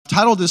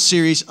titled this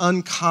series,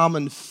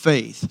 Uncommon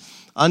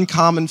Faith.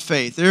 Uncommon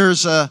faith.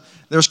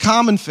 There's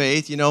common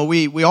faith. You know,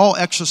 we all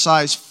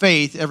exercise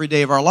faith every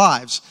day of our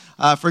lives.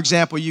 For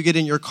example, you get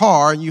in your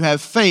car and you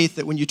have faith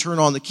that when you turn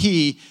on the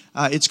key,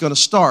 it's going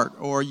to start.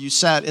 Or you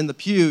sat in the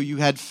pew, you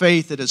had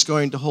faith that it's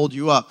going to hold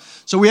you up.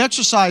 So we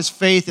exercise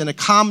faith in a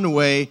common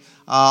way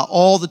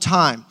all the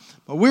time.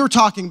 What we were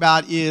talking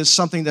about is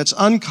something that's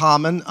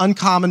uncommon.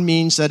 Uncommon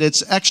means that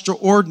it's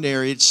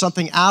extraordinary. It's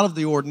something out of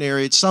the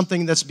ordinary. It's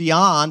something that's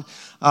beyond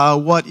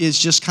what is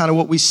just kind of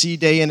what we see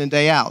day in and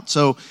day out.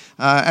 So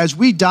as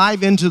we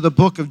dive into the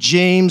book of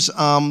James,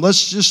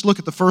 let's just look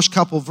at the first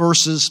couple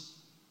verses.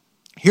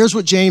 Here's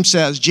what James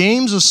says.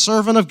 James, a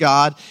servant of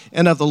God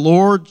and of the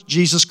Lord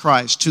Jesus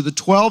Christ, to the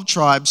 12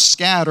 tribes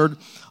scattered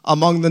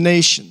among the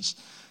nations.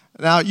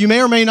 Now, you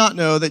may or may not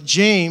know that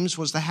James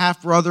was the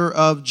half-brother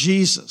of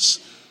Jesus.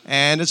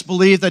 And it's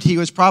believed that he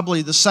was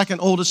probably the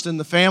second oldest in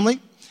the family.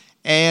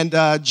 And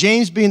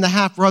James, being the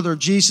half-brother of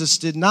Jesus,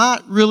 did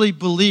not really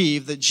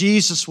believe that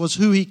Jesus was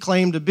who he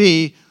claimed to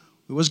be,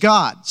 who was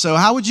God. So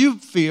how would you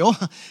feel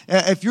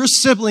if your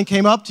sibling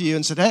came up to you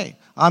and said, "Hey,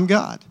 I'm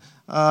God"?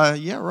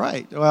 Yeah,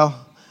 right.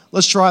 Well,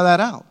 let's try that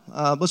out.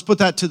 Let's put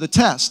that to the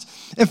test.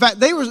 In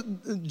fact,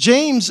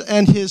 James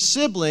and his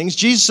siblings,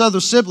 Jesus' other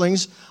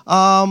siblings, they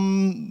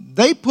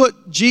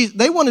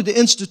wanted to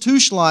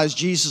institutionalize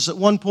Jesus at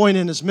one point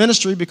in his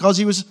ministry because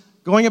he was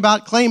going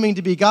about claiming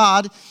to be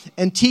God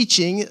and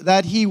teaching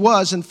that he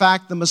was, in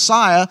fact, the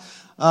Messiah,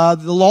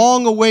 the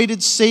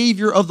long-awaited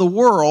Savior of the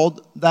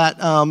world that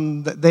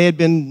they had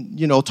been,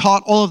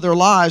 taught all of their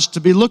lives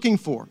to be looking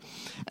for.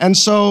 And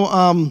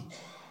so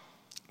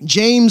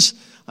James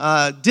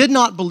did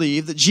not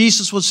believe that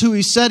Jesus was who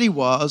he said he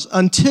was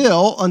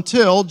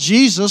until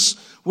Jesus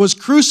was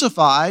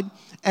crucified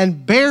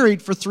and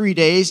buried for 3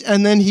 days,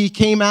 and then he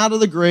came out of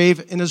the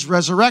grave in his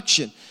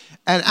resurrection.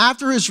 And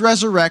after his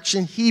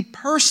resurrection, he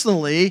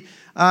personally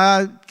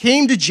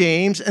came to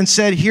James and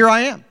said, "Here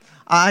I am.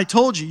 I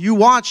told you, you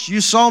watched,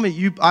 you saw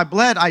me, I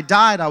bled, I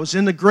died, I was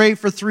in the grave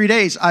for 3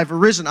 days, I've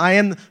arisen, I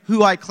am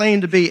who I claim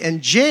to be."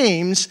 And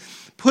James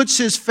puts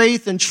his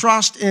faith and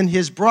trust in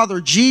his brother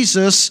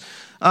Jesus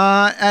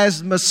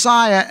as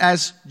Messiah,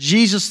 as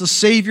Jesus, the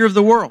Savior of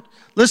the world.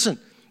 Listen,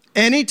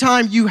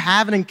 anytime you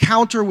have an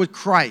encounter with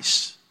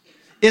Christ,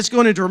 it's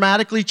going to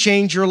dramatically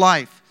change your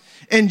life.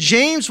 And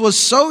James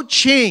was so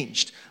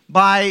changed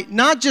by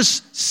not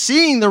just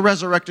seeing the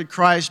resurrected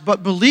Christ,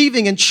 but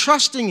believing and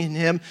trusting in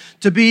him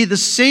to be the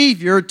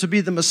Savior, to be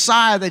the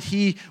Messiah that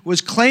he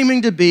was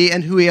claiming to be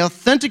and who he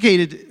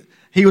authenticated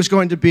he was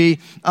going to be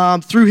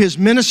through his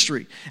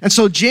ministry. And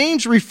so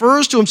James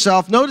refers to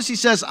himself. Notice he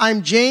says,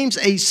 "I'm James,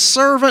 a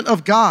servant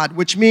of God,"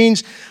 which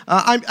means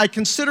I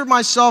consider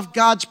myself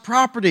God's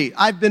property.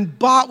 I've been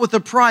bought with a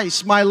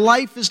price. My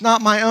life is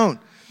not my own.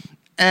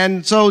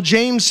 And so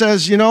James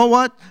says, "You know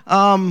what?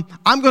 I'm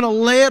going to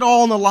lay it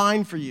all on the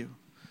line for you.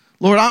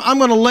 Lord, I'm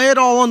going to lay it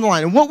all on the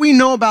line." And what we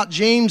know about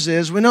James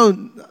is, we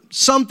know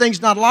some things,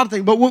 not a lot of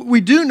things, but what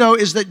we do know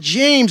is that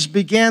James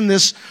began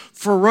this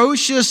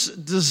ferocious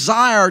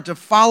desire to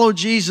follow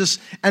Jesus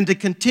and to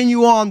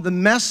continue on the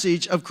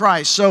message of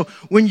Christ. So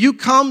when you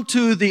come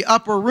to the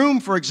upper room,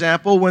 for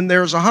example, when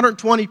there's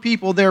 120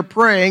 people there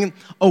praying,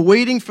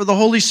 awaiting for the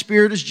Holy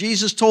Spirit as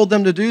Jesus told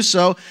them to do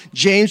so,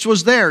 James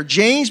was there.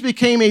 James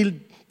became a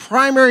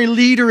primary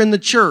leader in the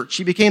church.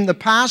 He became the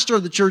pastor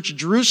of the church of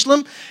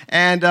Jerusalem,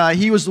 and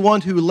he was the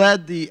one who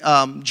led the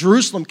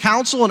Jerusalem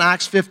Council in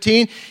Acts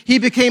 15. He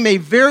became a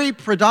very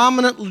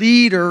predominant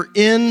leader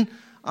in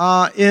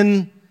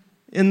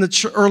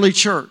the early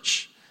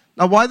church.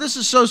 Now, why this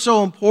is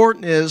so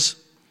important is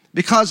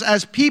because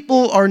as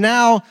people are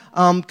now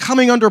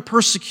coming under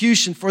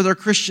persecution for their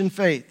Christian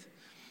faith,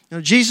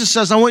 Jesus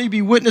says, "I want you to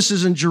be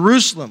witnesses in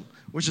Jerusalem,"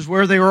 which is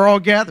where they were all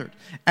gathered,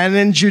 and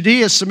in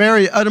Judea,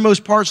 Samaria,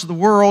 uttermost parts of the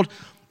world.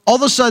 All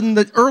of a sudden,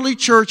 the early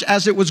church,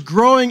 as it was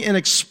growing in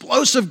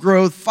explosive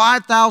growth,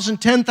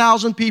 5,000,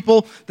 10,000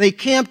 people, they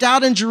camped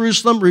out in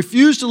Jerusalem,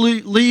 refused to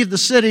leave the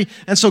city,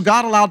 and so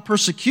God allowed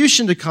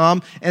persecution to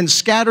come and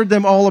scattered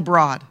them all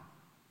abroad.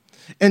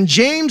 And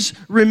James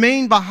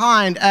remained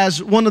behind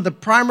as one of the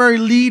primary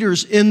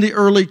leaders in the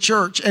early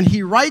church, and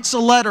he writes a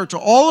letter to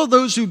all of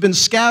those who've been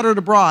scattered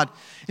abroad,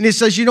 and he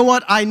says, "You know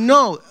what? I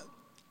know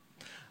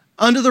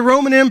under the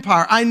Roman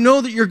Empire, I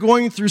know that you're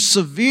going through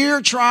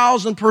severe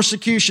trials and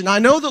persecution. I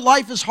know that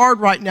life is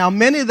hard right now.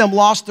 Many of them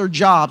lost their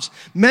jobs.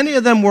 Many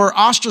of them were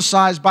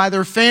ostracized by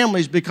their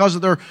families because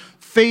of their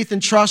faith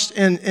and trust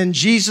in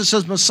Jesus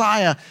as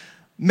Messiah.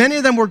 Many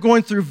of them were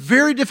going through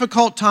very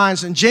difficult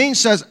times." And James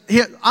says,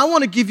 "I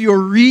want to give you a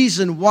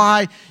reason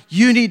why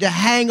you need to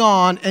hang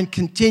on and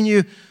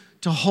continue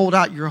to hold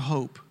out your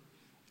hope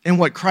in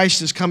what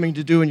Christ is coming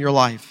to do in your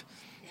life."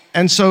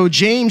 And so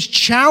James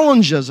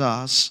challenges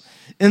us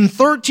in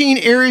 13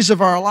 areas of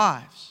our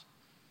lives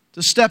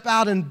to step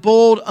out in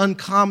bold,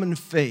 uncommon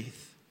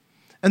faith.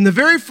 And the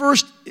very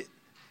first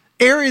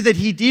area that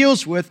he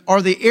deals with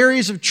are the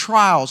areas of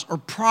trials or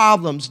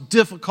problems,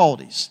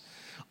 difficulties.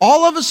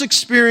 All of us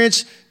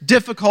experience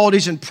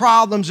difficulties and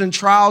problems and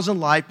trials in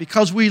life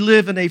because we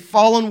live in a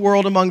fallen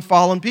world among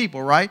fallen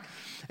people, right?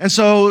 And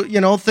so,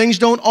 things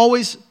don't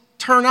always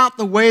turn out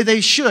the way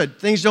they should.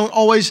 Things don't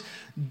always,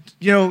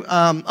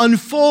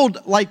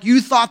 unfold like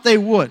you thought they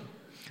would.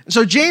 And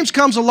so James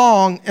comes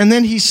along and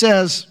then he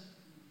says,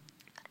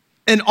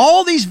 in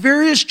all these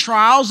various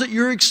trials that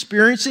you're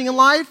experiencing in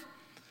life,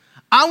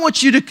 I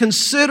want you to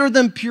consider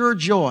them pure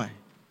joy.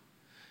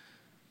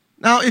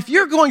 Now, if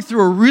you're going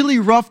through a really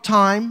rough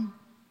time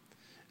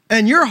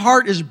and your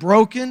heart is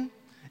broken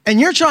and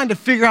you're trying to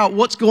figure out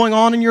what's going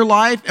on in your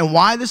life and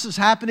why this is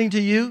happening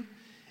to you,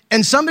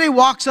 and somebody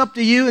walks up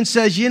to you and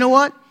says, you know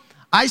what?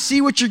 I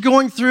see what you're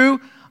going through.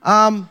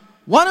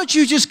 Why don't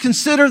you just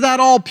consider that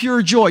all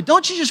pure joy?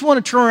 Don't you just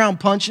want to turn around and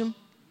punch him?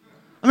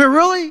 I mean,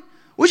 really?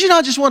 Would you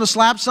not just want to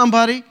slap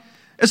somebody?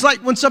 It's like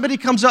when somebody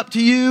comes up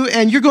to you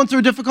and you're going through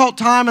a difficult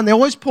time and they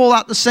always pull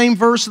out the same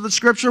verse of the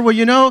scripture.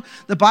 Well,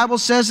 the Bible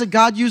says that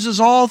God uses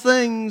all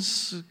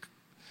things,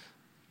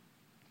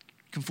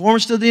 conform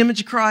us to the image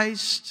of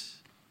Christ.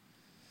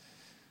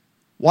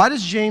 Why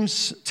does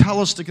James tell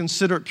us to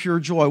consider it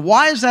pure joy?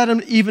 Why is that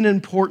even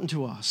important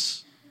to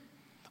us?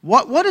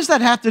 What does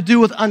that have to do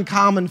with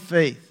uncommon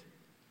faith?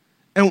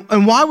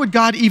 And why would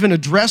God even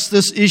address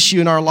this issue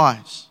in our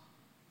lives?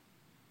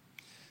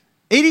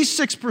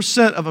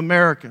 86% of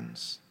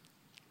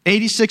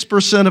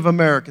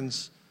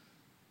Americans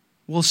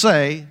will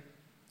say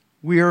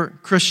we are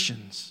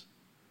Christians.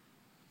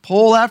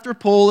 Poll after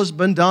poll has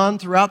been done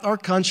throughout our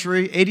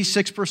country,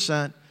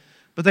 86%,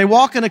 but they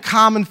walk in a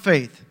common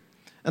faith.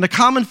 And a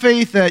common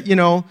faith that,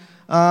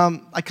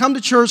 I come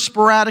to church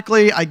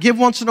sporadically, I give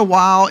once in a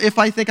while if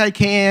I think I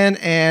can,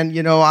 and,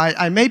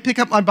 I may pick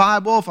up my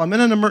Bible if I'm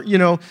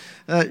in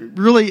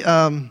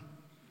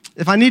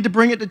if I need to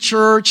bring it to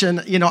church, and,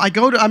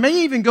 I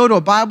may even go to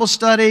a Bible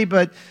study,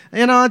 but,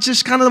 it's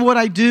just kind of what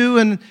I do,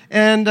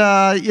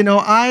 I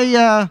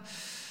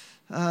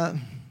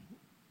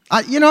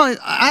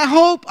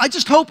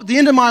just hope at the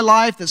end of my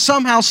life that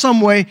somehow, some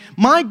way,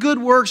 my good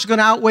works are going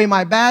to outweigh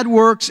my bad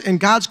works, and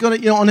God's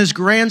going to, on His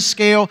grand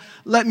scale,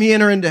 let me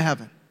enter into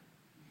heaven.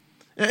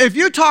 If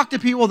you talk to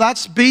people,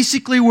 that's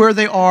basically where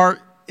they are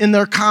in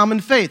their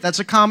common faith. That's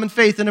a common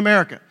faith in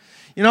America.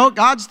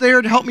 God's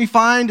there to help me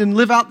find and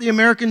live out the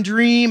American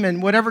dream,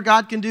 and whatever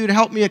God can do to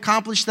help me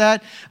accomplish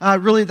that,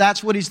 really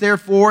that's what He's there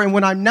for. And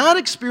when I'm not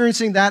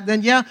experiencing that,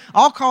 then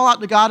I'll call out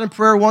to God in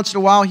prayer once in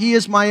a while. He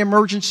is my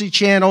emergency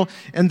channel,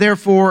 and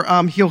therefore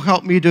He'll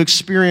help me to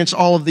experience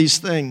all of these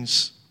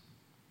things.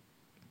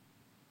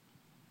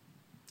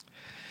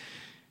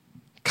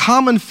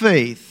 Common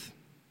faith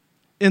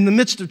in the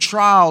midst of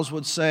trials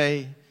would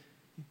say,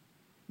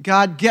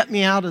 God, get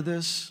me out of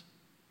this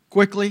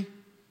quickly.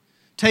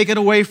 Take it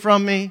away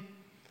from me.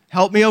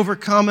 Help me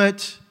overcome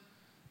it.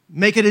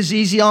 Make it as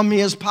easy on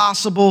me as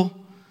possible.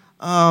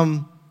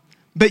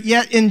 But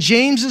yet in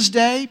James's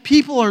day,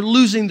 people are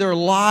losing their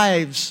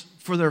lives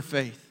for their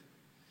faith.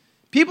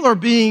 People are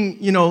being,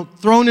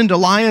 thrown into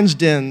lions'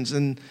 dens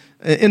and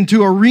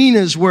into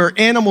arenas where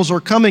animals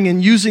are coming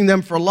and using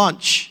them for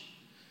lunch.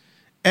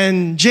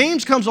 And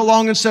James comes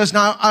along and says,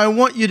 now, I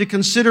want you to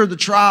consider the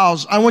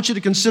trials. I want you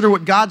to consider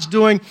what God's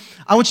doing.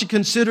 I want you to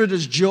consider it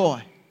as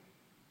joy.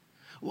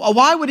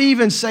 Why would he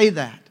even say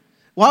that?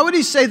 Why would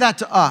he say that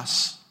to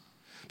us?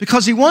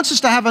 Because he wants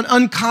us to have an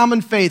uncommon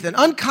faith. An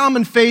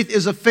uncommon faith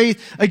is a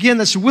faith, again,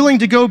 that's willing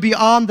to go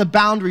beyond the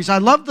boundaries. I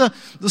love the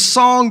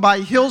song by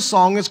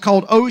Hillsong. It's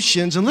called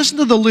Oceans. And listen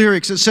to the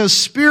lyrics. It says,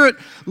 Spirit,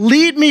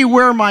 lead me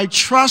where my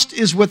trust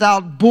is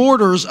without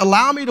borders.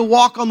 Allow me to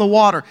walk on the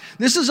water.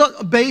 This is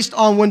based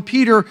on when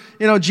Peter,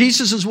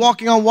 Jesus is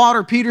walking on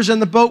water. Peter's in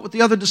the boat with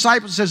the other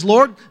disciples. Says,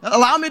 Lord,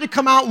 allow me to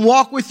come out and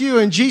walk with you.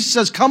 And Jesus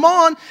says, come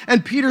on.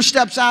 And Peter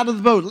steps out of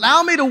the boat.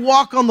 Allow me to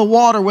walk on the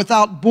water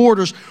without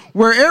borders.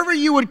 Wherever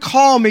you would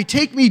call me,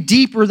 take me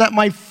deeper that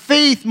my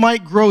faith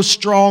might grow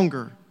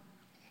stronger.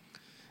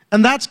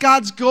 And that's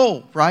God's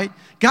goal, right?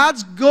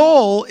 God's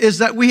goal is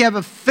that we have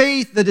a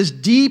faith that is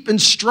deep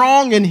and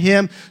strong in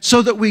Him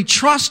so that we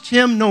trust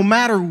Him no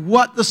matter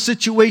what the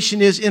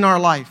situation is in our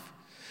life.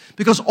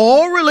 Because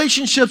all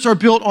relationships are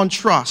built on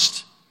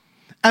trust.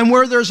 And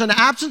where there's an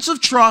absence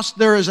of trust,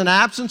 there is an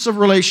absence of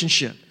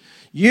relationship.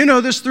 You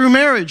know this through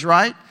marriage,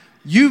 right?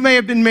 You may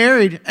have been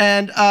married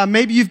and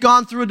maybe you've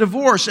gone through a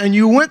divorce, and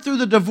you went through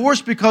the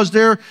divorce because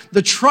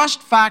the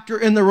trust factor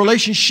in the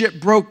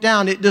relationship broke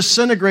down. It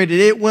disintegrated.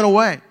 It went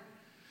away.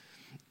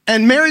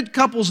 And married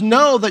couples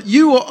know that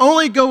you will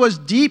only go as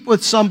deep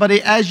with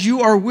somebody as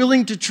you are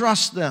willing to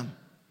trust them,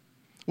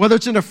 whether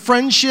it's in a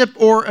friendship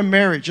or a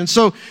marriage. And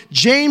so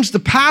James, the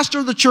pastor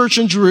of the church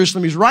in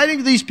Jerusalem, he's writing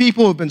to these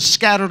people who have been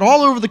scattered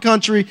all over the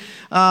country,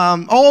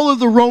 all over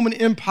the Roman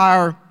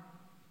Empire.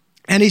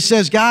 And he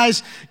says,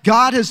 guys,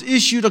 God has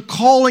issued a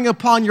calling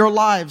upon your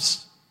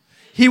lives.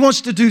 He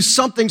wants to do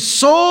something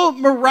so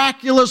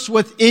miraculous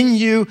within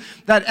you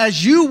that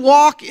as you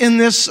walk in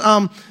this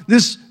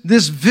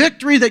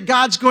victory that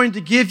God's going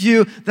to give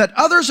you, that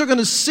others are going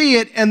to see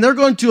it and they're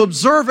going to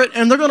observe it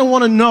and they're going to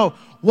want to know,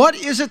 what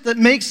is it that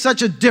makes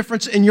such a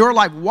difference in your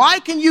life? Why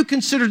can you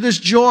consider this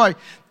joy?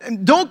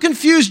 And don't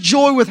confuse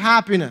joy with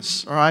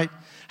happiness, all right?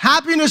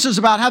 Happiness is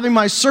about having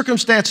my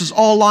circumstances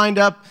all lined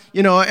up,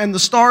 and the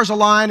stars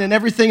align and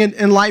everything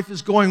in life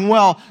is going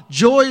well.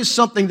 Joy is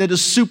something that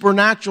is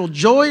supernatural.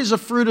 Joy is a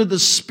fruit of the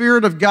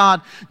Spirit of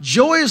God.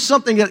 Joy is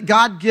something that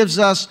God gives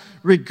us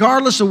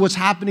regardless of what's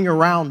happening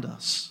around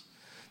us.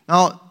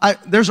 Now,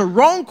 there's a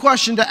wrong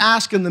question to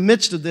ask in the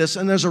midst of this,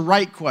 and there's a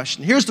right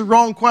question. Here's the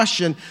wrong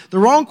question. The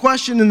wrong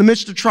question in the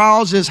midst of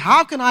trials is,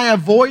 how can I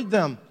avoid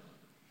them?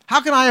 How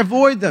can I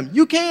avoid them?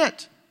 You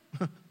can't.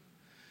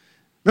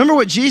 Remember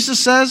what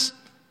Jesus says?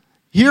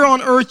 Here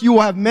on earth you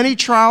will have many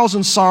trials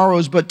and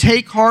sorrows, but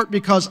take heart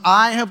because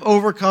I have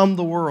overcome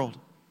the world.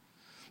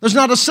 There's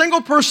not a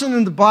single person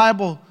in the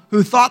Bible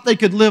who thought they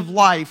could live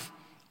life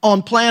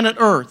on planet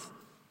earth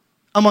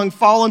among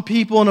fallen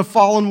people in a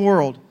fallen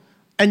world,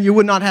 and you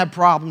would not have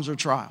problems or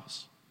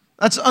trials.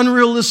 That's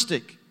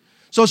unrealistic.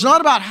 So it's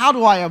not about how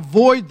do I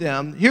avoid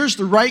them. Here's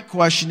the right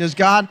question is,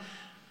 God,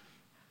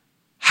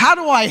 how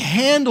do I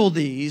handle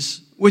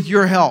these with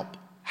your help?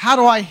 How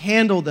do I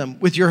handle them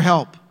with your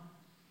help?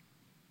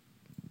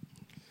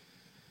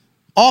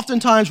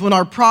 Oftentimes when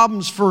our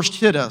problems first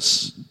hit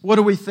us, what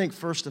do we think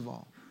first of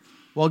all?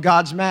 Well,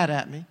 God's mad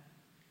at me.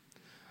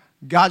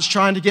 God's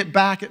trying to get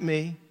back at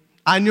me.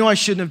 I knew I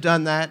shouldn't have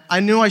done that. I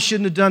knew I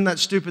shouldn't have done that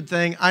stupid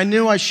thing. I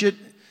knew I should.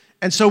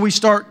 And so we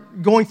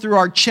start going through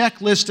our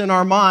checklist in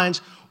our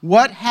minds.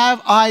 What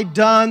have I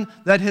done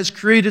that has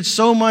created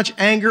so much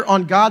anger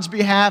on God's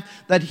behalf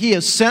that He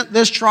has sent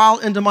this trial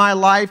into my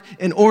life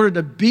in order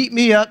to beat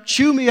me up,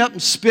 chew me up,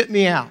 and spit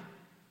me out?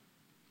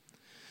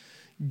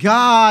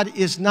 God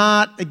is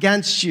not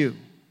against you.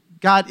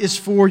 God is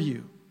for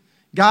you.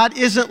 God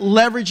isn't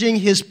leveraging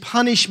His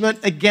punishment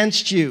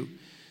against you.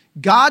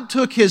 God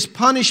took His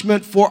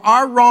punishment for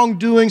our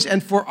wrongdoings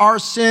and for our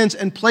sins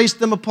and placed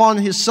them upon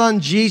His Son,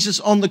 Jesus,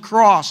 on the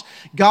cross.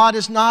 God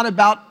is not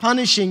about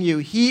punishing you.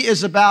 He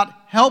is about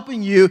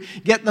helping you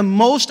get the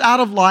most out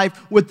of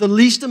life with the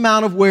least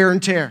amount of wear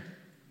and tear.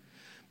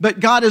 But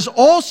God is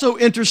also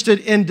interested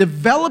in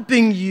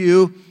developing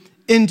you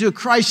into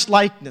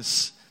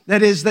Christ-likeness.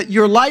 That is, that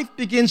your life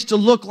begins to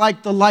look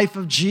like the life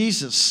of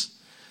Jesus.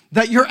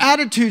 That your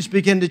attitudes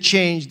begin to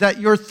change, that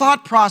your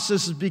thought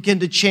processes begin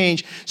to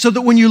change, so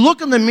that when you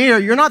look in the mirror,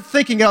 you're not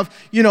thinking of,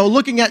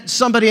 looking at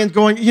somebody and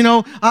going,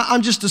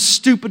 I'm just a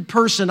stupid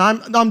person,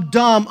 I'm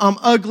dumb, I'm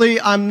ugly,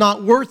 I'm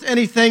not worth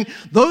anything.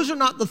 Those are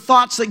not the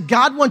thoughts that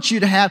God wants you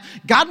to have.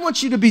 God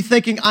wants you to be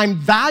thinking, I'm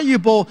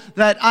valuable,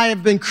 that I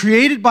have been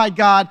created by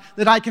God,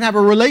 that I can have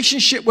a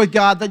relationship with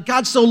God, that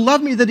God so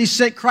loved me that He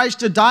sent Christ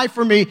to die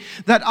for me,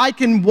 that I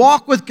can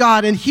walk with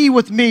God and He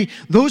with me.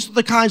 Those are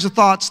the kinds of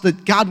thoughts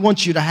that God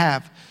wants you to have.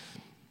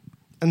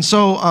 And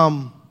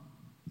so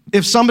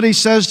if somebody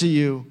says to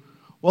you,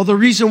 well, the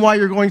reason why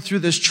you're going through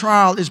this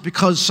trial is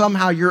because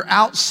somehow you're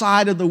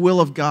outside of the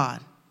will of God.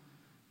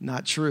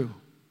 Not true.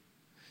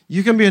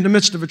 You can be in the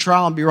midst of a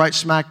trial and be right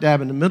smack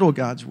dab in the middle of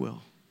God's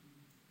will.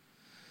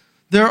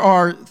 There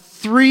are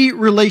 3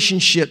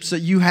 relationships that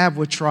you have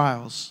with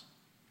trials.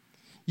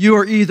 You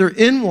are either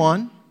in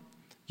one,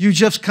 you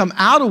just come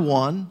out of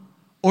one,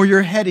 or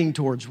you're heading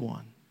towards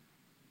one.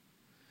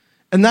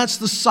 And that's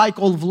the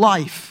cycle of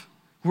life.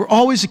 We're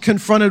always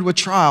confronted with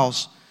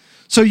trials.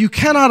 So you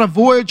cannot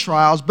avoid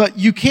trials, but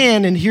you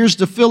can, and here's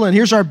the fill-in.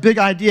 Here's our big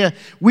idea.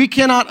 We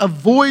cannot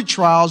avoid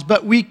trials,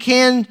 but we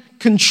can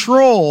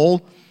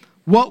control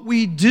what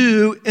we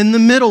do in the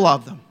middle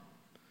of them,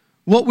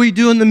 what we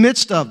do in the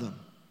midst of them.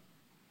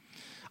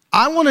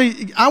 I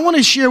want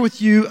to share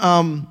with you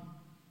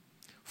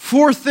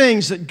 4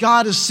 things that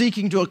God is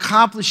seeking to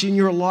accomplish in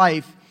your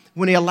life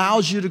when He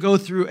allows you to go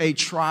through a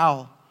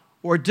trial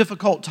or a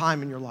difficult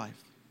time in your life.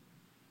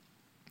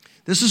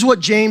 This is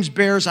what James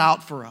bears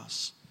out for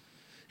us.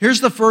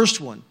 Here's the first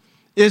one,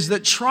 is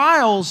that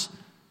trials,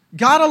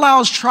 God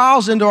allows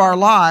trials into our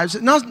lives.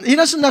 He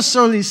doesn't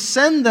necessarily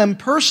send them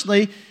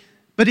personally,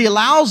 but He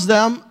allows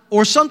them,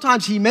 or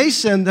sometimes He may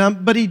send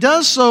them, but He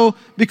does so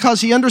because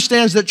He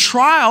understands that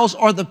trials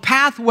are the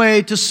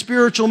pathway to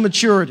spiritual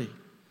maturity.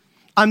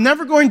 I'm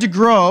never going to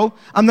grow,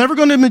 I'm never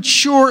going to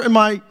mature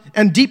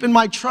and deepen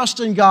my trust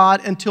in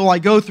God until I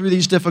go through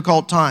these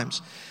difficult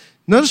times.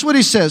 Notice what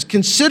he says.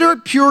 Consider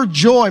it pure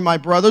joy, my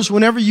brothers,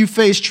 whenever you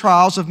face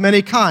trials of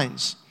many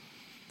kinds.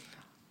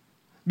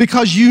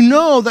 Because you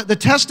know that the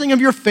testing of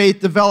your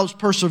faith develops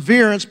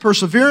perseverance.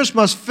 Perseverance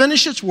must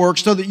finish its work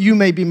so that you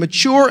may be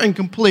mature and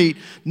complete,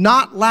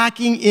 not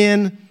lacking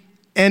in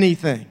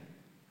anything.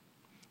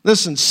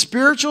 Listen,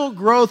 spiritual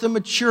growth and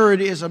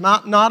maturity is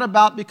not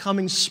about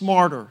becoming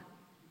smarter.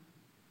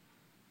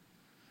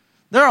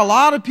 There are a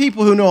lot of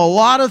people who know a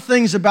lot of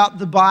things about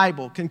the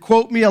Bible, can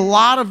quote me a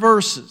lot of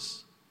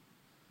verses,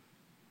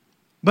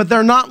 but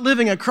they're not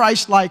living a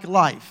Christ-like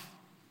life.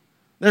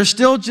 They're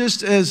still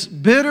just as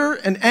bitter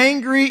and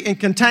angry and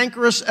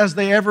cantankerous as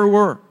they ever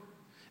were.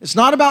 It's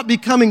not about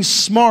becoming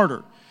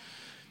smarter.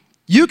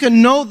 You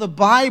can know the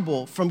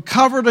Bible from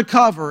cover to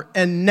cover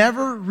and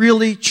never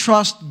really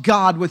trust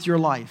God with your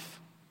life.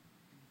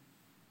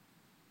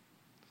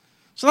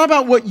 It's not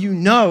about what you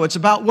know, it's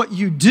about what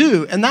you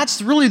do. And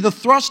that's really the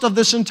thrust of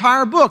this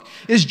entire book,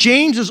 is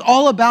James is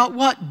all about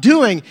what?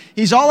 Doing.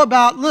 He's all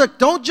about, look,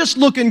 don't just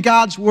look in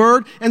God's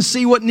word and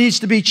see what needs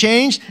to be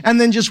changed and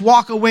then just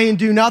walk away and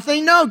do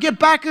nothing. No, get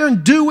back there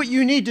and do what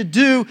you need to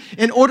do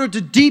in order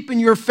to deepen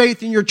your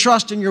faith and your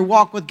trust and your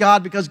walk with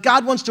God, because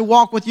God wants to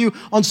walk with you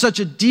on such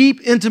a deep,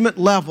 intimate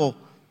level,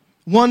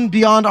 one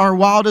beyond our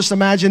wildest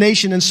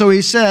imagination. And so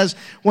he says,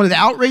 one of the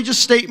outrageous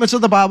statements of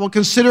the Bible,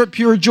 consider it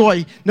pure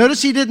joy.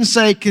 Notice he didn't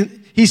say,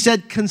 he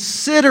said,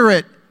 consider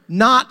it,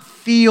 not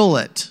feel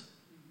it.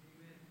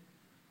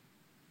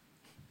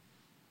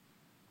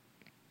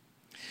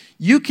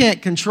 You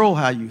can't control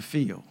how you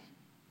feel,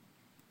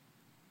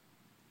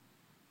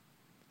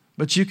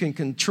 but you can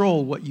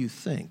control what you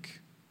think.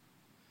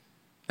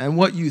 And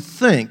what you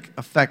think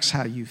affects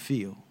how you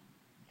feel.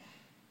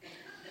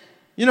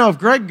 You know,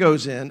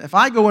 if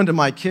I go into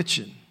my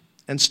kitchen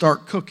and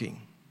start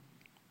cooking,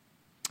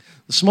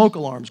 the smoke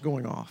alarm's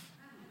going off.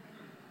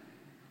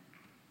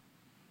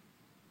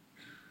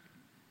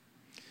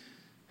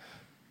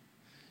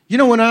 You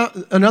know when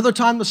another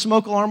time the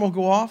smoke alarm will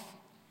go off?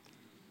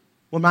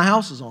 When my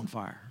house is on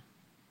fire.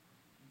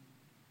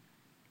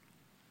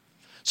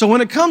 So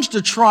when it comes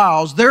to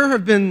trials, there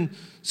have been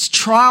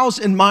trials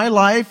in my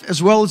life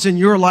as well as in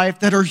your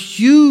life that are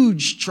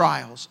huge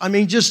trials. I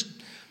mean,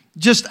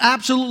 just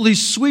absolutely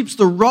sweeps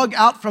the rug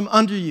out from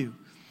under you,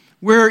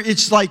 where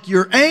it's like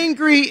you're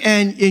angry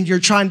and you're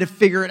trying to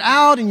figure it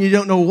out and you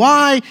don't know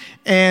why.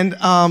 And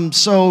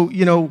so,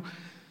 you know,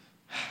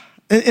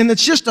 and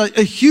it's just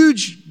a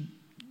huge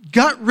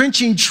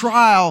gut-wrenching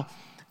trial.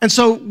 And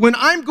so when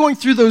I'm going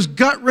through those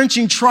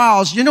gut-wrenching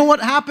trials, you know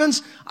what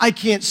happens? I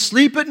can't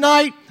sleep at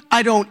night.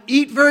 I don't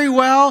eat very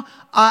well.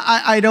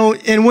 I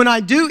don't, and when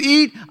I do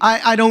eat,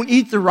 I don't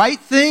eat the right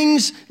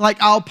things.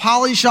 Like I'll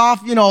polish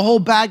off, a whole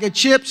bag of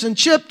chips and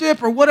chip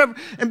dip or whatever.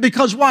 And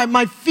because why?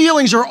 My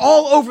feelings are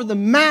all over the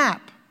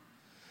map.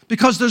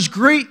 Because there's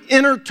great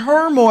inner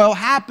turmoil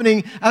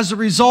happening as a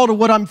result of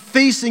what I'm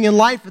facing in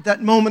life at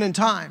that moment in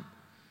time.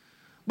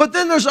 But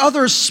then there's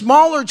other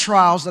smaller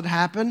trials that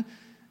happen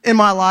in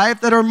my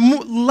life that are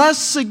less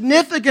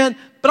significant,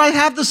 but I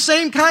have the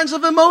same kinds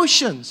of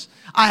emotions.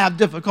 I have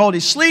difficulty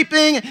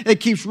sleeping.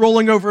 It keeps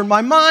rolling over in my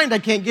mind. I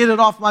can't get it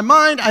off my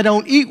mind. I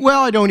don't eat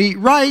well. I don't eat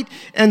right.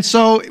 And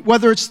so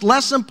whether it's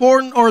less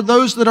important or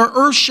those that are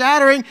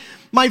earth-shattering,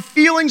 my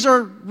feelings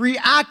are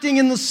reacting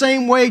in the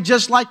same way,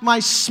 just like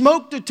my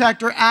smoke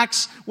detector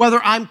acts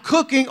whether I'm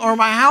cooking or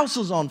my house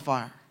is on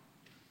fire.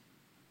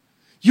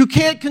 You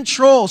can't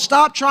control.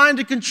 Stop trying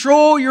to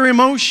control your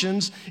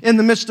emotions in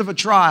the midst of a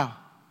trial.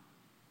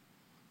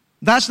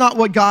 That's not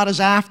what God is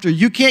after.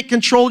 You can't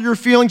control your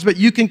feelings, but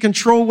you can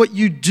control what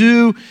you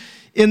do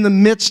in the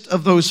midst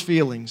of those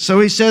feelings. So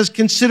he says,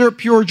 consider it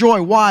pure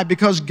joy. Why?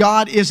 Because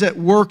God is at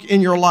work in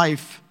your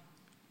life.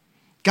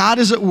 God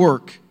is at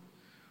work.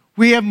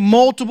 We have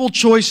multiple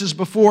choices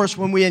before us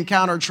when we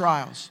encounter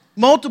trials.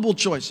 Multiple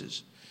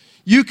choices.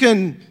 You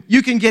can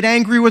get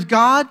angry with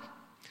God.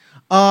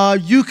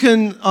 You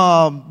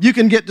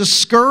can get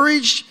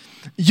discouraged.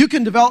 You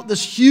can develop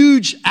this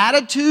huge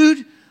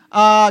attitude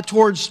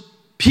towards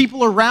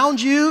people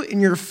around you, in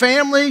your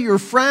family, your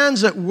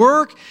friends, at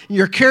work, and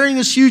you're carrying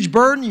this huge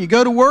burden. You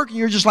go to work and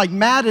you're just like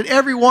mad at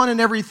everyone and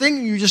everything,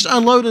 and you just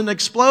unload and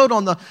explode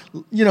on the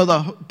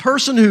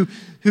person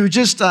who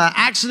just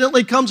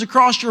accidentally comes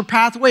across your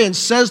pathway and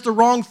says the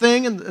wrong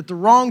thing at the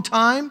wrong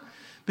time,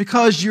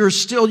 because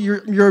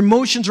your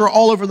emotions are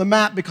all over the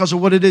map because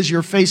of what it is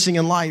you're facing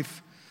in life.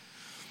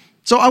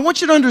 So I want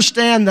you to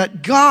understand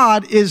that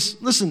God is,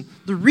 listen,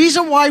 the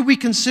reason why we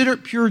consider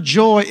it pure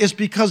joy is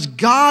because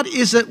God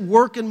is at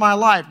work in my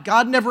life.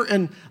 God never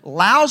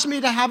allows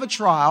me to have a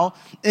trial,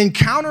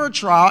 encounter a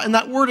trial, and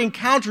that word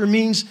encounter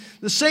means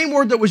the same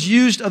word that was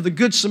used of the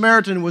Good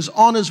Samaritan who was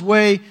on his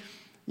way,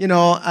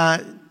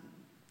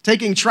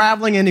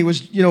 traveling, and he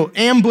was,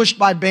 ambushed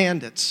by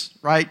bandits,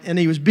 right? And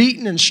he was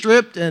beaten and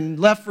stripped and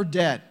left for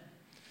dead.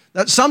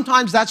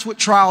 Sometimes that's what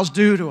trials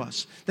do to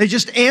us. They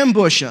just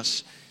ambush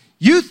us.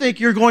 You think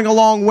you're going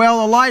along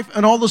well in life,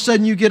 and all of a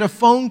sudden you get a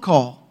phone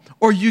call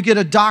or you get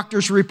a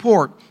doctor's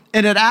report,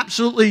 and it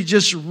absolutely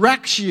just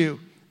wrecks you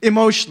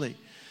emotionally.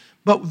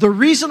 But the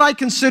reason I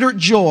consider it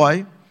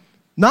joy,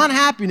 not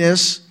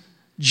happiness,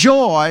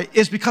 joy,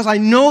 is because I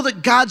know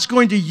that God's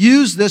going to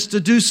use this to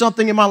do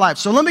something in my life.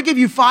 So let me give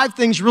you 5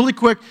 things really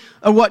quick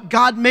of what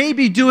God may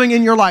be doing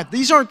in your life.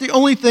 These aren't the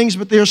only things,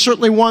 but they are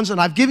certainly ones,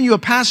 and I've given you a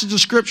passage of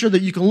Scripture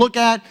that you can look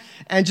at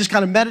and just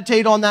kind of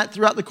meditate on that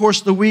throughout the course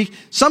of the week.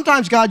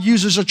 Sometimes God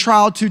uses a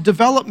trial to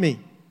develop me.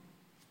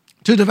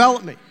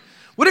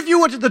 What if you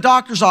went to the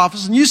doctor's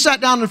office and you sat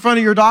down in front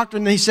of your doctor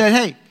and he said,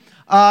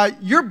 hey,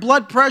 your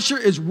blood pressure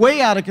is way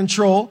out of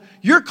control.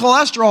 Your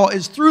cholesterol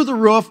is through the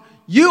roof.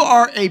 You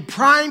are a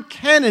prime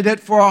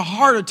candidate for a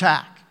heart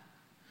attack.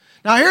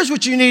 Now, here's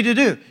what you need to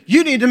do.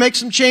 You need to make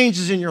some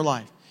changes in your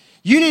life.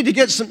 You need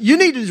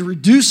to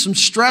reduce some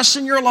stress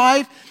in your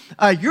life.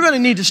 You're going to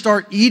need to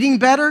start eating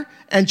better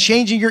and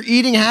changing your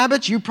eating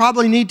habits. You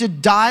probably need to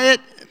diet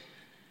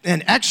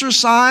and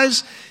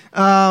exercise.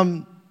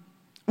 And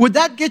Would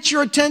that get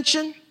your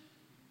attention?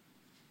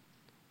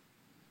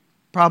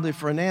 Probably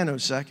for a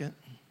nanosecond.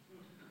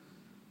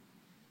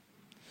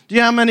 Do you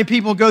know how many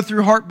people go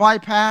through heart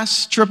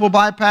bypass, triple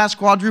bypass,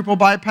 quadruple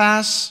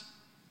bypass?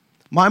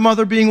 My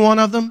mother being one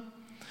of them.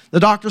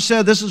 The doctor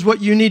said, this is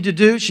what you need to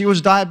do. She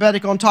was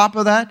diabetic on top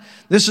of that.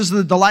 This is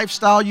the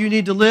lifestyle you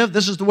need to live.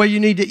 This is the way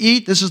you need to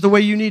eat. This is the way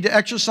you need to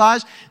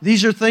exercise.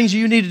 These are things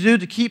you need to do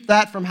to keep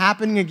that from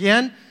happening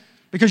again,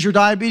 because your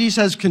diabetes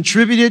has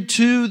contributed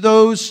to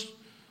those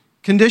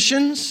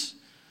conditions.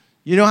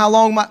 You know how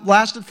long it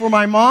lasted for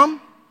my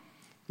mom?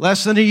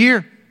 Less than a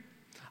year.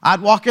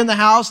 I'd walk in the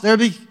house, there'd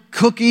be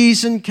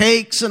cookies and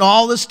cakes and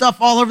all this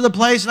stuff all over the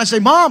place. And I'd say,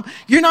 Mom,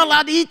 you're not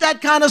allowed to eat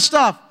that kind of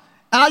stuff.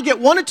 And I'd get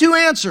one of two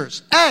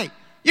answers. Hey,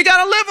 you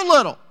got to live a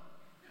little.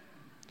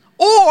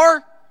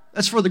 Or,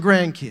 that's for the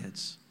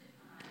grandkids.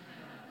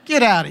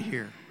 Get out of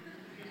here.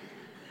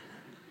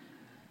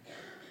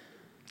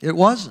 It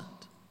wasn't.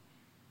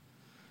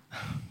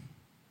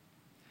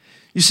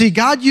 You see,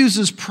 God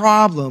uses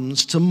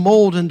problems to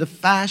mold and to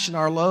fashion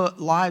our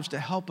lives to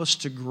help us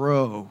to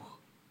grow,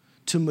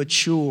 to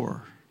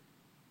mature.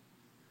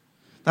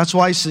 That's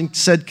why he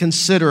said,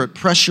 consider it.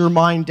 Press your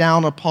mind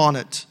down upon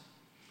it.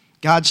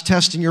 God's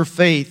testing your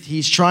faith.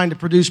 He's trying to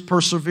produce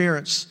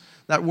perseverance.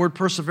 That word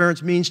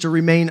perseverance means to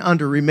remain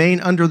under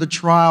the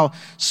trial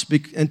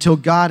until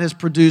God has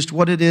produced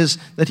what it is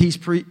that He's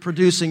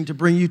producing to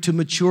bring you to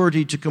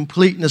maturity, to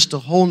completeness, to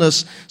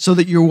wholeness, so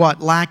that you're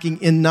what?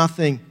 Lacking in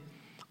nothing.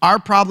 Our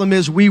problem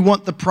is we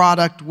want the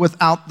product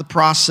without the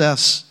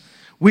process.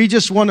 We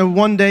just want to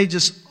one day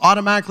just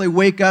automatically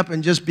wake up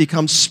and just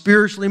become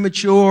spiritually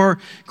mature,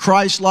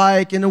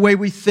 Christ-like in the way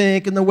we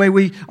think and the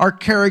way our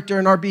character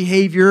and our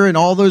behavior and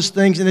all those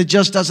things, and it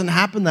just doesn't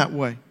happen that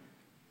way.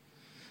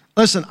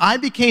 Listen, I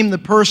became the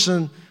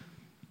person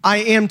I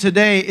am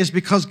today is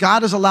because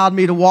God has allowed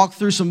me to walk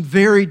through some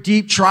very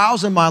deep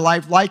trials in my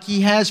life like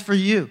He has for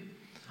you.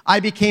 I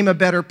became a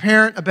better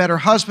parent, a better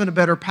husband, a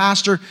better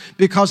pastor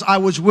because I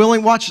was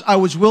willing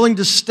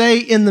to stay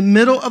in the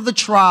middle of the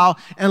trial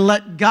and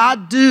let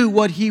God do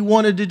what He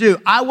wanted to do.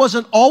 I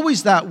wasn't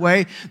always that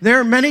way. There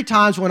are many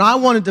times when I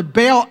wanted to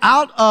bail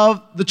out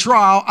of the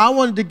trial. I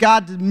wanted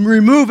God to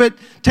remove it,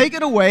 take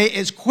it away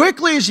as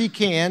quickly as He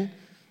can.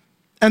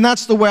 And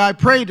that's the way I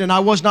prayed, and I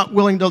was not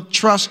willing to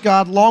trust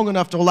God long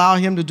enough to allow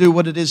Him to do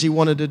what it is He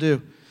wanted to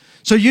do.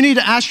 So you need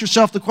to ask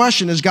yourself the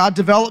question, is God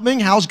developing?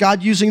 How's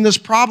God using this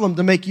problem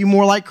to make you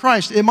more like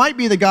Christ? It might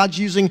be that God's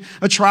using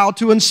a trial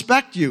to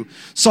inspect you.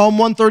 Psalm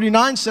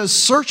 139 says,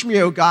 search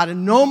me, O God,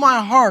 and know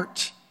my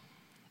heart,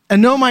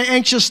 and know my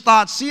anxious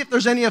thoughts. See if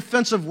there's any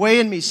offensive way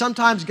in me.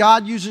 Sometimes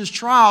God uses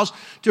trials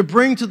to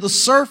bring to the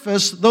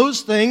surface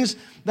those things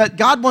that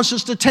God wants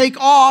us to take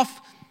off.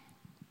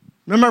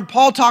 Remember,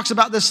 Paul talks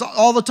about this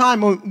all the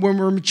time. When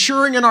we're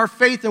maturing in our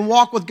faith and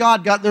walk with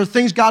God, there are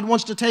things God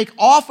wants to take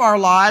off our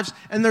lives,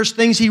 and there's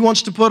things He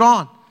wants to put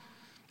on.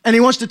 And He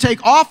wants to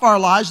take off our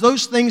lives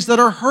those things that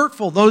are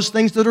hurtful, those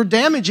things that are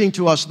damaging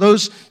to us,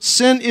 those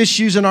sin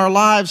issues in our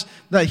lives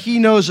that He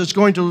knows is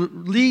going to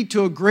lead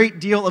to a great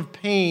deal of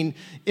pain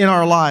in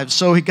our lives.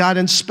 So God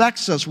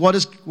inspects us. What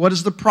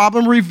does the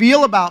problem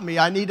reveal about me?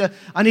 I need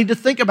to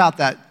think about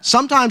that.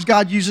 Sometimes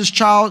God uses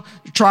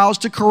trials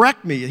to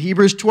correct me.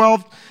 Hebrews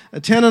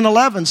 12:10 and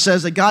 11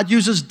 says that God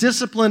uses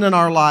discipline in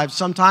our lives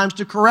sometimes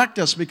to correct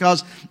us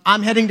because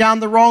I'm heading down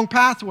the wrong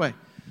pathway.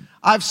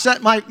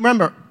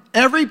 Remember,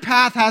 every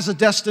path has a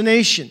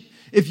destination.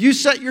 If you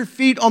set your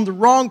feet on the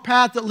wrong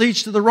path that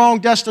leads to the wrong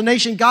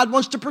destination, God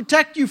wants to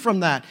protect you from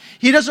that.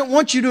 He doesn't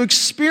want you to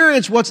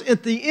experience what's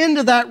at the end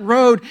of that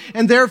road,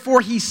 and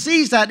therefore He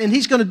sees that, and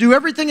He's going to do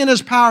everything in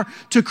His power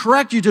to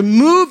correct you, to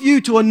move you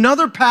to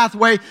another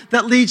pathway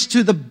that leads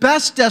to the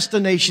best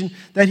destination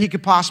that He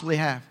could possibly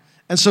have.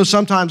 And so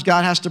sometimes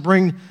God has to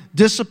bring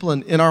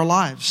discipline in our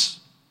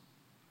lives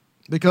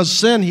because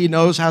sin, He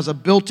knows, has a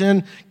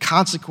built-in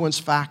consequence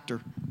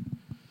factor.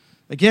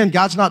 Again,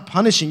 God's not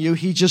punishing you.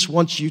 He just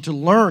wants you to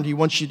learn. He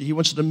wants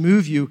to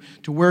move you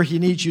to where He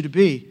needs you to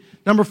be.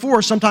 Number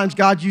 4, sometimes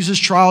God uses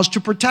trials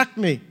to protect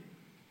me.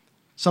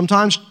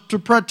 Sometimes to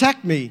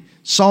protect me.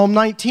 Psalm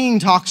 19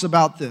 talks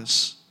about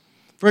this.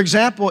 For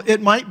example,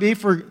 it might be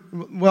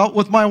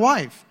with my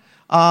wife.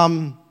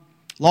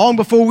 Long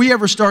before we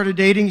ever started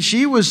dating,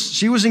 she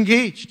was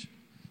engaged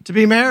to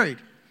be married.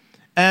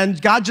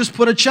 And God just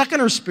put a check in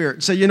her spirit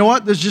and said, you know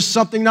what, there's just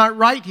something not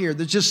right here.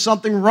 There's just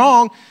something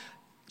wrong.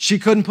 She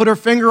couldn't put her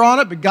finger on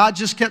it, but God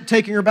just kept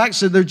taking her back and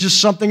said there's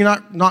just something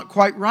not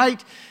quite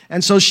right.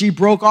 And so she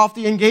broke off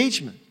the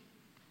engagement.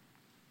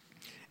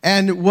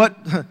 And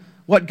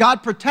what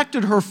God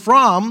protected her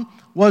from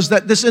was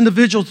that this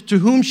individual to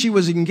whom she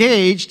was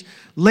engaged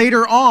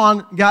later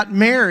on got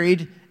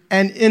married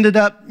and ended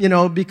up,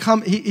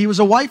 he was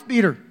a wife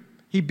beater.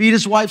 He beat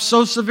his wife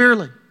so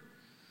severely.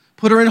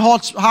 Put her in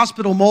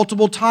hospital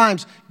multiple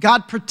times.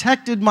 God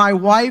protected my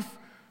wife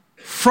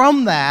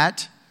from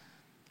that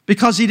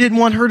because He didn't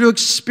want her to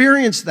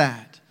experience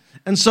that.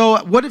 And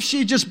so what if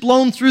she just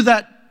blown through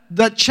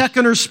that check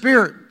in her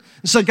spirit?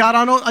 and said, God,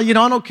 I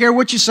don't care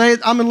what you say.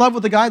 I'm in love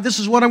with the guy. This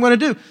is what I'm going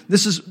to do.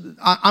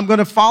 I'm going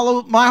to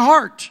follow my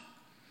heart.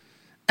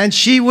 And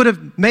she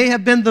may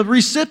have been the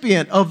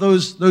recipient of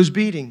those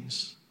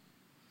beatings.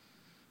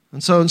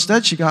 And so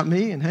instead she got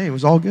me, and hey, it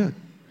was all good.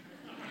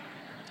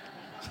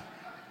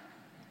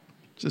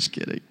 Just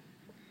kidding.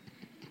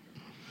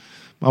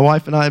 My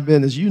wife and I have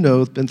been, as you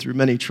know, been through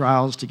many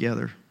trials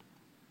together.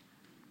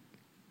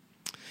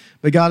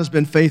 But God has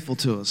been faithful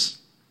to us.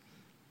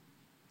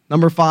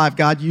 Number 5,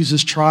 God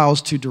uses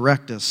trials to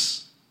direct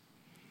us.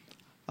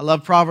 I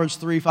love Proverbs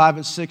 3, 5,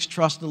 and 6.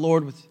 Trust in the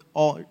Lord with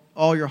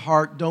all your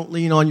heart. Don't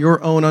lean on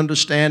your own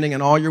understanding.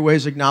 In all your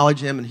ways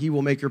acknowledge Him, and He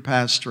will make your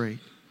path straight.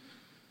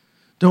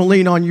 Don't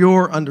lean on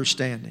your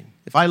understanding.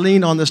 If I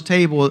lean on this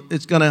table,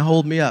 it's going to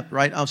hold me up,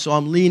 right? So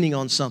I'm leaning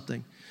on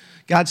something.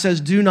 God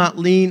says, do not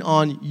lean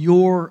on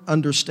your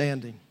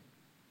understanding.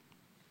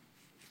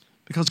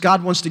 Because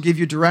God wants to give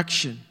you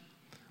direction.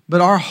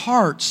 But our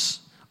hearts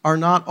are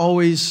not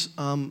always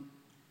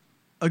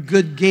a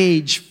good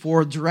gauge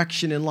for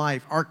direction in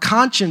life. Our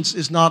conscience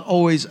is not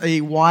always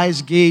a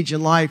wise gauge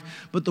in life,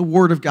 but the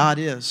Word of God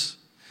is.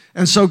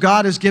 And so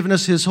God has given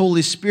us His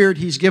Holy Spirit.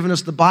 He's given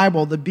us the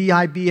Bible, the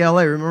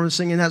Bibla. Remember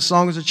singing that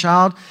song as a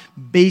child?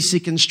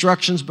 Basic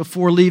instructions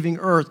before leaving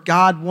earth.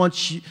 God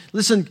wants you,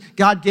 listen,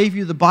 God gave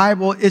you the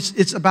Bible.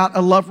 It's about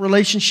a love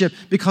relationship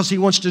because He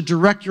wants to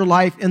direct your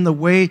life in the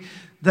way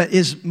that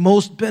is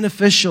most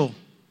beneficial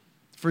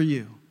for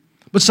you.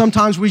 But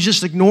sometimes we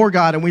just ignore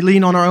God and we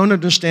lean on our own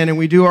understanding.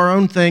 We do our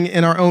own thing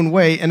in our own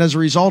way. And as a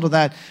result of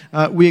that,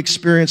 we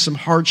experience some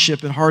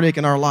hardship and heartache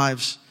in our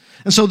lives.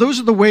 And so those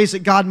are the ways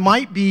that God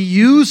might be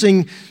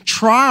using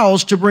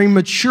trials to bring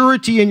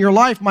maturity in your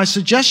life. My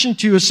suggestion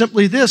to you is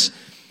simply this,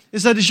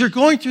 is that as you're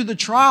going through the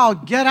trial,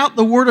 get out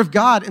the Word of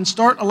God and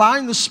start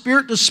allowing the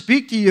Spirit to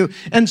speak to you.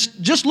 And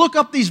just look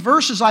up these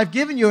verses I've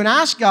given you and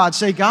ask God,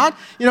 say, God,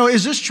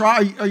 is this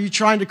trial, are you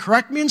trying to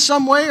correct me in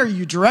some way? Are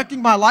you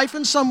directing my life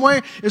in some way?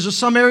 Is there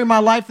some area of my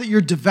life that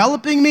you're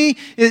developing me?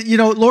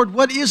 Lord,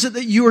 what is it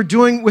that you are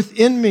doing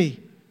within me?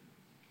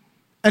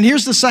 And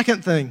here's the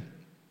second thing.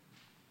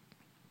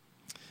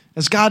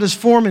 As God is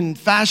forming and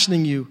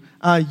fashioning you,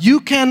 you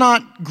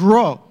cannot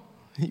grow.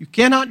 You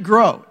cannot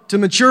grow to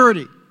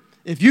maturity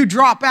if you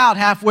drop out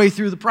halfway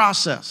through the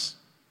process.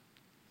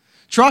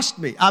 Trust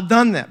me, I've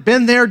done that.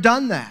 Been there,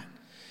 done that.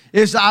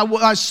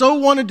 I so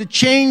wanted to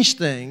change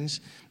things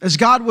as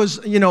God was,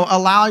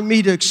 allowing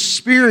me to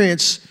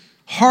experience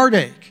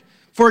heartache.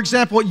 For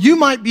example, you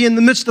might be in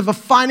the midst of a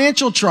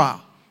financial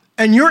trial,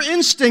 and your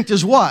instinct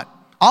is what?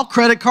 I'll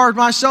credit card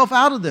myself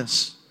out of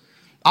this.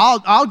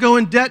 I'll go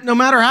in debt no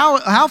matter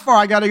how far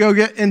I got to go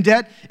get in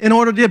debt in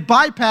order to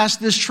bypass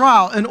this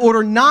trial, in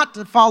order not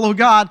to follow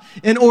God,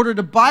 in order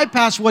to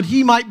bypass what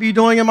He might be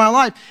doing in my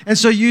life. And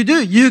so you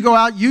do. You go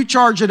out, you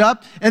charge it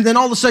up, and then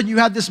all of a sudden you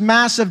have this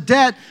massive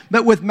debt.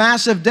 But with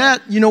massive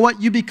debt, you know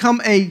what? You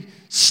become a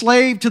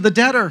slave to the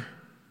debtor.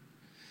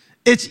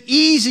 It's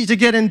easy to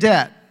get in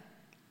debt.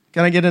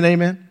 Can I get an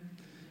amen?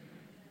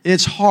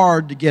 It's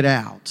hard to get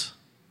out.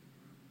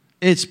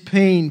 It's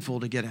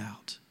painful to get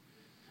out.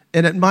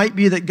 And it might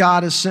be that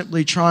God is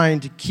simply trying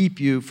to keep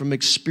you from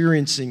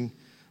experiencing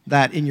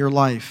that in your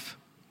life.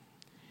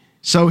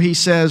 So He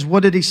says,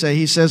 what did He say?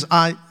 He says,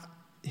 I'm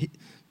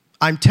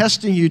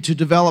testing you to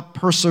develop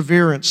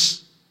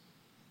perseverance.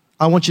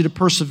 I want you to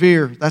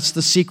persevere. That's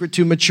the secret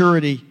to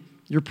maturity.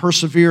 You're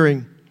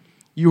persevering.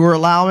 You are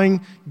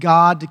allowing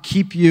God to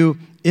keep you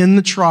in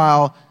the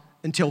trial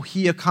until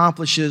He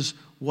accomplishes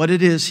what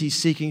it is He's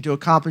seeking to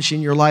accomplish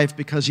in your life,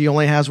 because He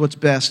only has what's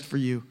best for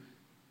you.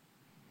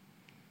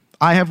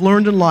 I have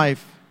learned in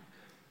life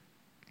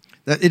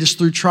that it is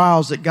through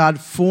trials that God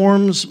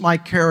forms my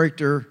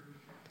character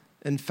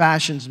and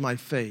fashions my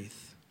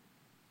faith.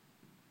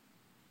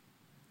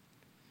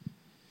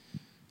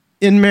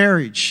 In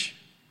marriage,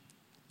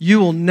 you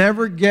will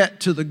never get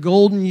to the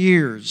golden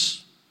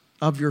years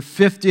of your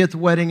 50th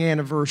wedding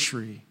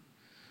anniversary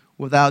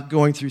without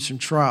going through some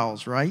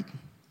trials, right?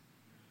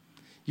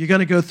 You're going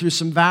to go through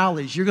some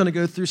valleys. You're going to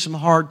go through some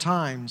hard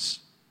times.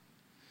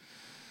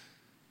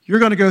 You're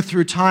going to go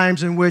through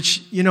times in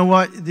which, you know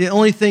what, the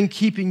only thing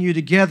keeping you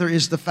together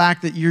is the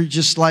fact that you're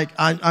just like,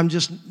 I'm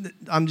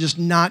just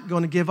not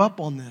going to give up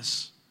on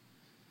this.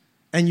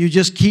 And you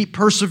just keep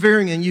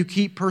persevering and you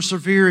keep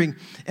persevering.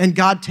 And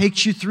God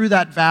takes you through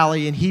that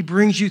valley and He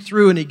brings you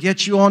through and He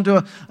gets you onto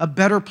a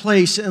better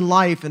place in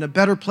life and a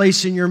better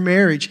place in your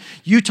marriage.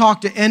 You talk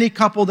to any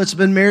couple that's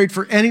been married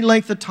for any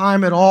length of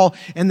time at all,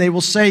 and they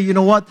will say, you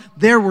know what,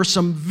 there were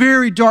some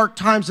very dark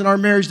times in our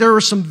marriage. There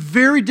were some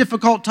very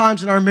difficult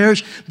times in our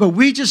marriage, but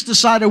we just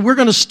decided we're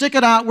going to stick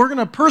it out. We're going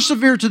to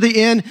persevere to the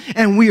end,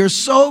 and we are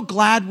so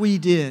glad we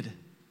did.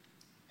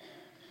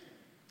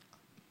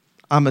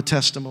 I'm a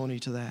testimony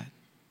to that.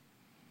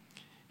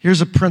 Here's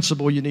a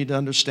principle you need to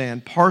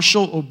understand.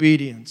 Partial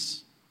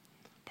obedience.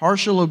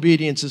 Partial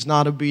obedience is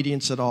not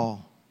obedience at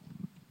all.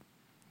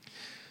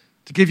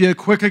 To give you a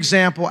quick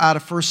example out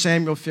of 1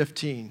 Samuel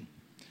 15.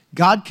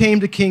 God came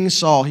to King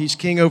Saul. He's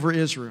king over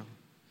Israel.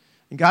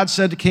 And God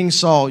said to King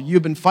Saul,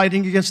 you've been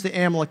fighting against the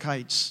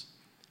Amalekites.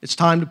 It's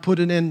time to put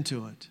an end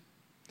to it.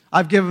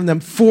 I've given them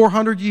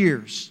 400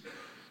 years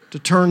to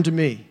turn to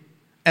me,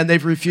 and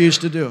they've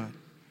refused to do it.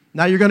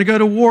 Now you're going to go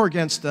to war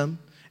against them,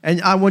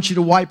 and I want you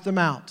to wipe them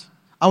out.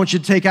 I want you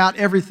to take out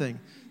everything.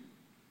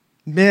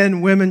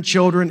 Men, women,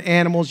 children,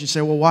 animals. You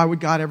say, well, why would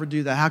God ever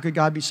do that? How could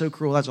God be so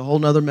cruel? That's a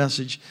whole other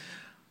message.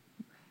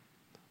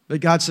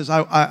 But God says,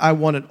 I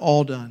want it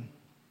all done.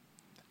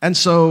 And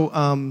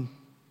so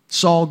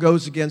Saul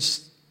wars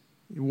against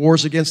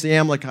the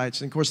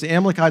Amalekites. And of course, the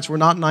Amalekites were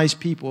not nice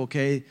people,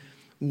 okay?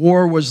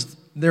 War was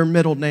their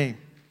middle name.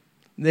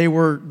 They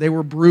were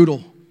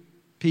brutal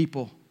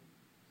people.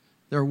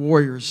 They're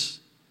warriors.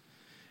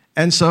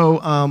 And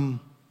so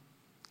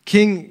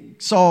King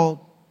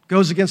Saul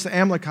goes against the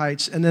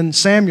Amalekites, and then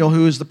Samuel,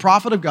 who is the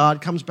prophet of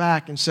God, comes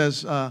back and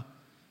says,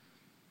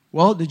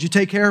 well, did you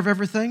take care of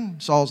everything?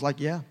 Saul's like,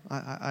 yeah,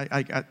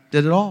 I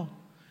did it all.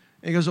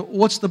 And he goes,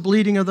 what's the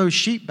bleating of those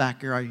sheep back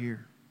there I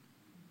hear?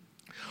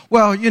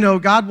 Well,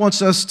 God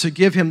wants us to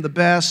give him the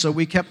best, so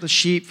we kept the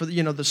sheep for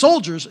the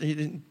soldiers. He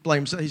didn't blame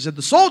himself. He said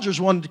the soldiers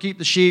wanted to keep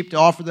the sheep to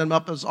offer them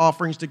up as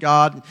offerings to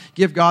God and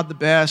give God the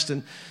best.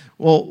 And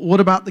well, what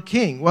about the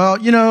king? Well,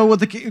 with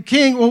the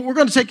king, well, we're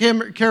going to take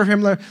care of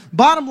him later.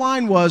 Bottom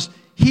line was,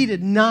 he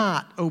did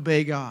not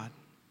obey God.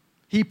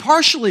 He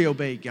partially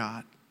obeyed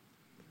God,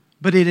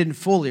 but he didn't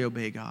fully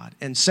obey God.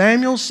 And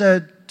Samuel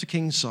said to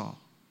King Saul,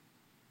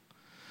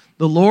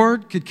 the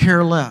Lord could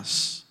care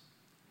less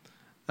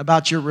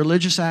about your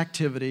religious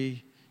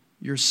activity,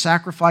 your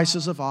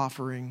sacrifices of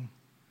offering.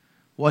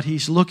 What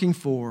he's looking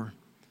for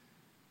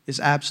is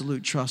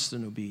absolute trust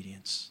and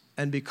obedience.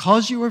 And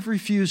because you have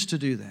refused to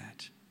do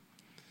that,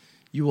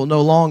 you will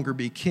no longer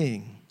be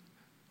king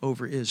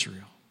over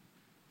Israel.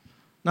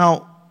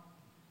 Now,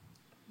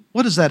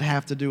 what does that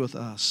have to do with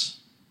us?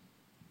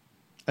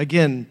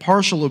 Again,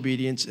 partial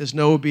obedience is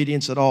no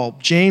obedience at all.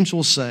 James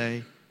will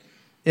say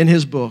in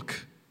his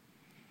book,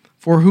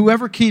 for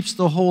whoever keeps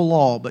the whole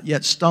law but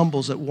yet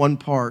stumbles at one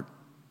part,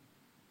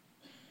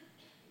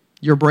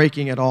 you're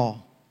breaking it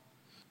all.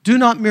 Do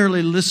not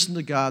merely listen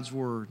to God's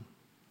word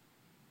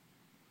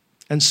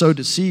and so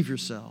deceive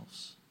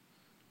yourselves.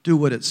 Do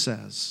what it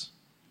says.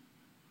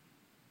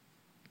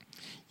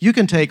 You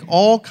can take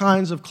all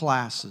kinds of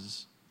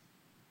classes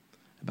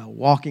about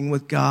walking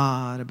with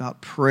God,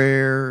 about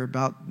prayer,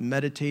 about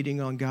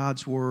meditating on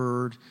God's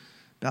word,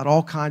 about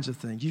all kinds of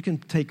things. You can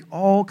take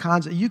all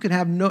kinds of, you can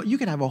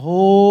have a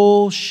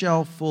whole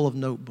shelf full of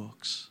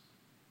notebooks.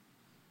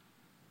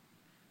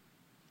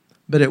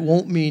 But it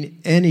won't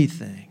mean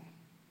anything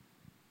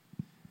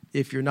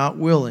if you're not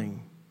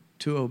willing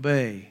to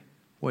obey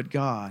what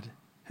God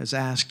has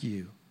asked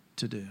you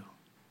to do.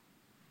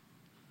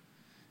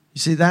 You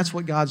see, that's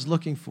what God's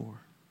looking for,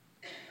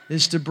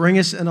 is to bring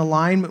us in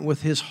alignment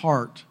with his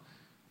heart,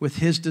 with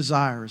his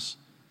desires,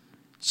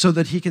 so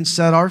that he can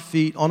set our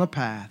feet on a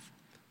path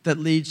that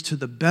leads to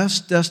the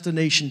best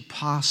destination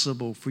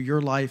possible for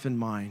your life and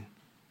mine.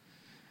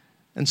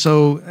 And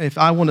so if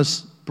I want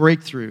to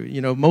break through,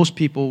 most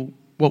people,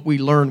 what we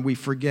learn, we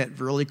forget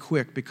really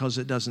quick because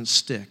it doesn't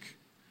stick.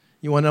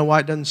 You want to know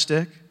why it doesn't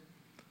stick?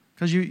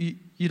 Because you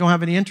don't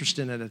have any interest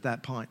in it at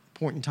that point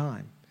in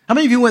time. How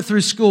many of you went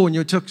through school and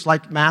you took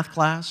like math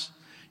class?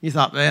 You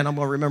thought, man, I'm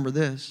going to remember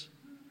this.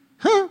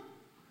 Huh?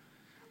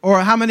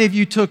 Or how many of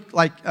you took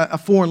like a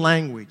foreign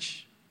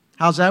language?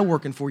 How's that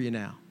working for you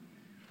now?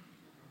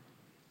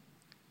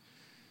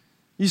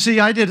 You see,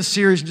 I did a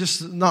series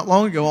just not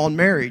long ago on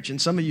marriage,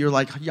 and some of you are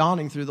like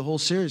yawning through the whole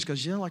series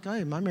because you're like,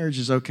 hey, my marriage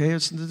is okay.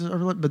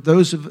 But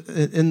those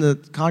in the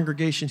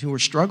congregation who were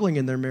struggling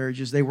in their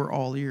marriages, they were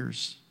all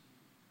ears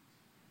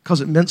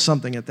because it meant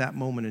something at that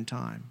moment in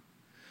time.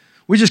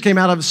 We just came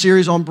out of a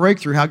series on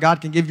breakthrough, how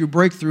God can give you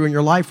breakthrough in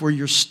your life where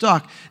you're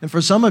stuck. And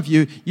for some of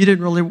you,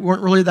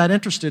 weren't really that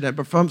interested in it.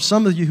 But from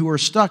some of you who are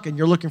stuck and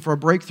you're looking for a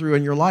breakthrough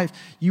in your life,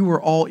 you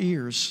were all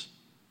ears.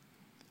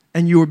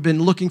 And you have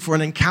been looking for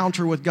an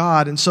encounter with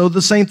God. And so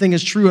the same thing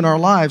is true in our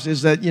lives,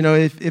 is that,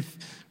 if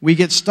we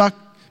get stuck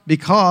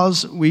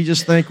because we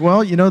just think,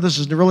 well, this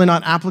is really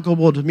not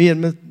applicable to me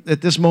at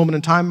this moment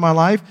in time in my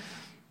life.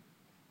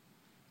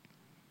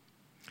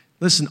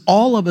 Listen,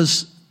 all of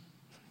us,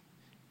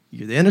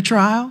 you're in a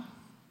trial,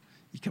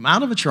 you come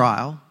out of a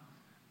trial,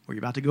 or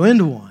you're about to go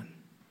into one.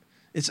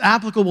 It's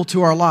applicable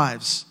to our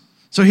lives.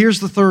 So here's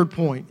the third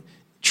point.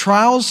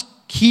 Trials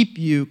keep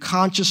you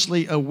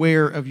consciously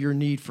aware of your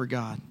need for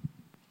God.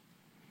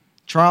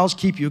 Trials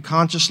keep you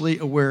consciously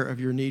aware of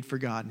your need for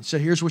God. So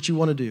here's what you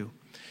want to do.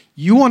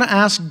 You want to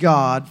ask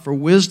God for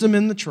wisdom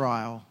in the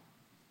trial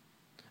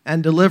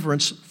and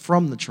deliverance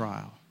from the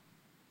trial.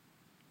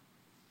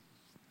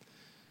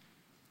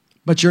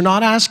 But you're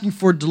not asking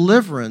for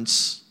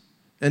deliverance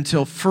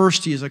until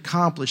first he has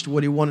accomplished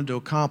what he wanted to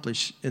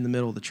accomplish in the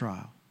middle of the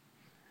trial.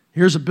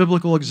 Here's a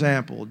biblical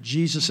example.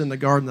 Jesus in the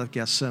Garden of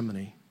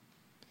Gethsemane.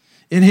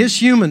 In his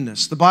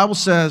humanness, the Bible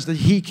says that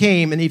he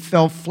came and he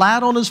fell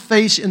flat on his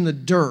face in the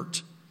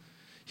dirt.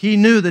 He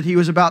knew that he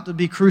was about to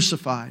be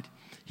crucified.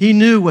 He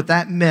knew what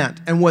that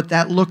meant and what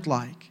that looked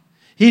like.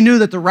 He knew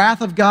that the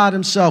wrath of God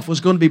himself was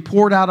going to be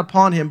poured out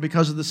upon him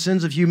because of the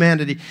sins of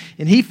humanity.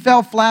 And he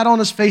fell flat on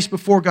his face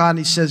before God and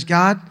he says,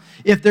 God,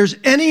 if there's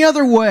any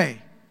other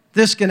way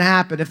this can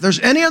happen, if there's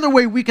any other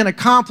way we can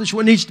accomplish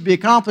what needs to be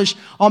accomplished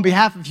on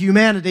behalf of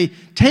humanity,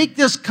 take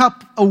this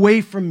cup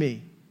away from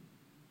me.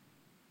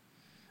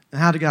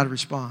 And how did God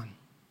respond?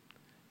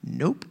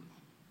 Nope.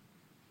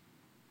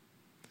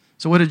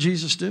 So what did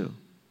Jesus do?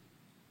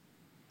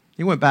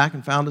 He went back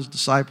and found his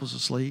disciples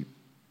asleep.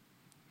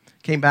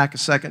 Came back a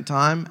second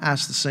time,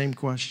 asked the same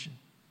question.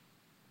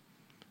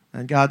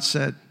 And God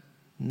said,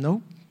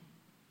 nope.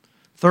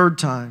 Third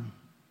time,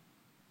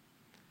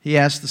 he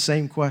asked the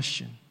same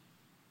question.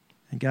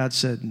 And God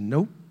said,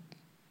 nope.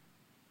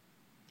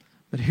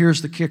 But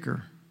here's the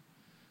kicker.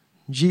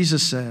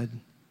 Jesus said,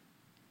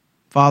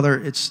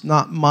 Father, it's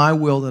not my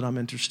will that I'm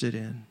interested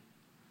in,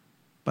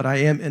 but I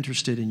am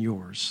interested in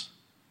yours.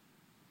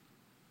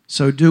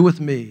 So do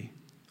with me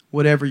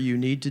whatever you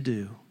need to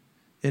do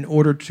in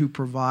order to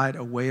provide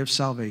a way of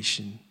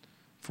salvation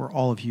for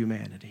all of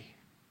humanity.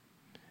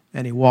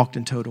 And he walked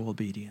in total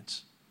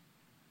obedience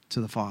to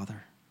the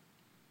Father.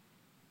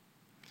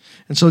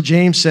 And so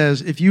James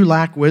says, if you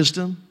lack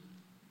wisdom,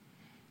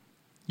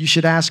 you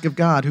should ask of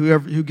God.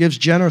 Who gives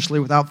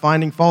generously without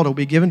finding fault will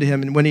be given to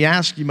him. And when he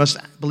asks, you must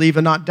believe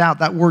and not doubt.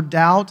 That word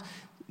doubt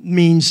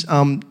means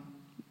don't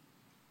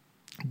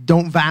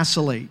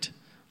vacillate.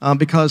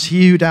 Because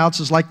he who doubts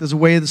is like the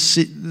way of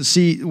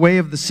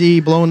the sea,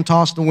 blown and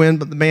tossed in the wind,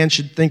 but the man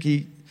should think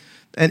he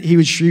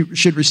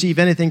should receive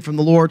anything from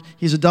the Lord.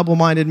 He's a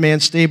double-minded man,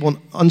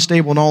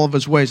 unstable in all of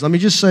his ways. Let me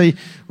just say,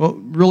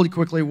 really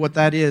quickly what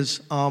that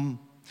is.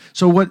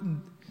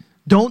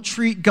 Don't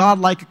treat God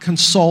like a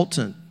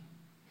consultant.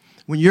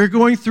 When you're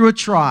going through a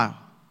trial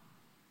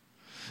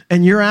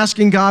and you're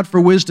asking God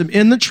for wisdom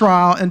in the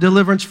trial and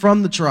deliverance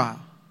from the trial,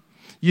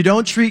 you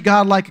don't treat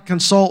God like a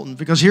consultant,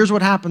 because here's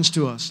what happens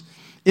to us.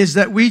 Is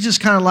that we just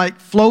kind of like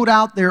float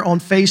out there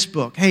on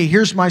Facebook. Hey,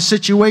 here's my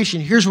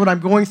situation. Here's what I'm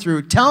going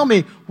through. Tell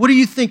me, what do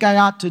you think I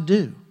ought to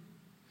do?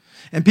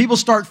 And people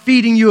start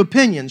feeding you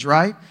opinions,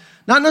 right?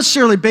 Not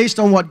necessarily based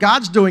on what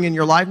God's doing in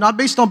your life, not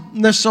based on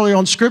necessarily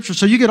on Scripture.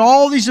 So you get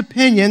all these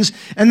opinions,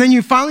 and then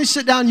you finally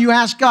sit down and you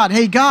ask God,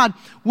 hey, God,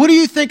 what do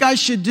you think I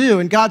should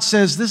do? And God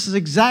says, this is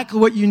exactly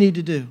what you need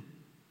to do.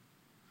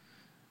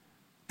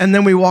 And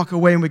then we walk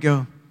away and we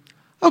go,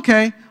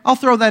 okay, I'll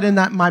throw that in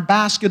my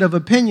basket of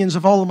opinions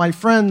of all of my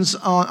friends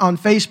on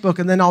Facebook,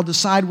 and then I'll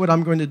decide what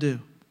I'm going to do.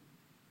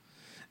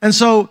 And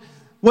so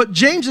what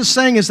James is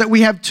saying is that we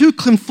have two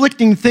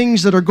conflicting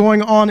things that are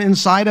going on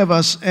inside of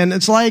us. And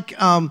it's like,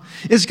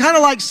 it's kind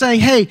of like saying,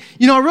 hey,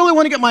 I really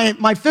want to get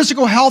my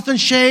physical health in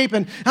shape,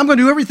 and I'm going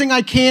to do everything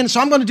I can. So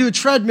I'm going to do a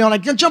treadmill, and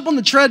I jump on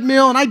the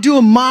treadmill, and I do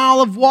a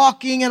mile of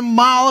walking and a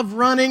mile of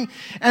running.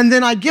 And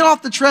then I get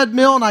off the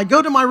treadmill, and I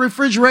go to my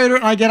refrigerator,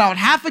 and I get out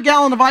half a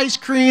gallon of ice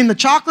cream, the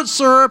chocolate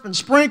syrup, and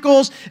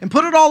sprinkles, and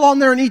put it all on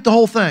there and eat the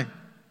whole thing.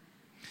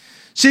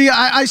 See,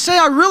 I say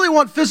I really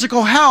want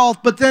physical health,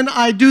 but then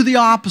I do the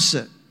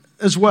opposite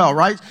as well,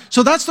 right?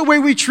 So that's the way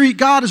we treat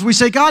God, is we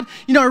say, God,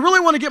 I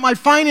really want to get my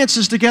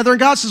finances together. And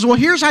God says, well,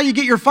 here's how you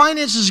get your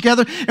finances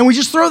together. And we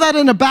just throw that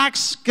in a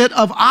basket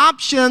of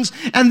options,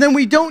 and then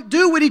we don't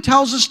do what he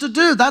tells us to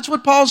do. That's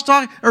what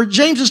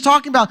James is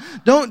talking about.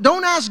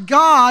 Don't ask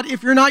God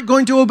if you're not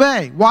going to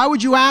obey. Why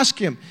would you ask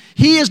him?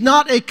 He is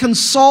not a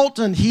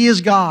consultant. He is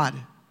God.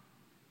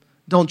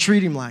 Don't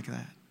treat him like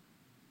that.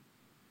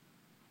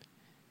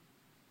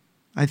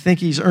 I think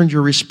he's earned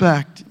your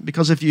respect,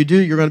 because if you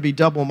do, you're going to be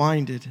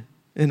double-minded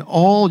in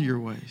all your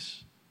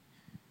ways.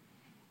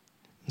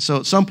 And so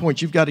at some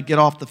point, you've got to get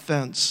off the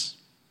fence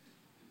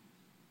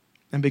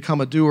and become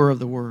a doer of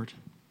the word.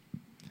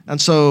 And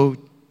so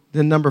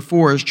then number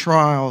 4 is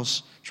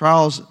trials.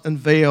 Trials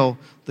unveil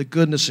the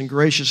goodness and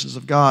graciousness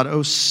of God.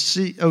 Oh,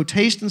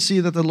 taste and see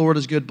that the Lord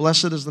is good.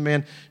 Blessed is the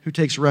man who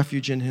takes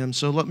refuge in him.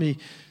 So let me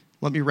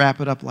wrap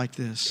it up like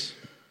this.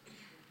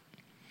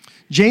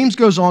 James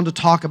goes on to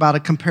talk about a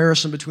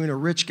comparison between a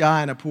rich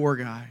guy and a poor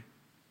guy.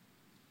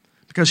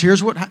 Because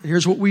here's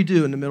what we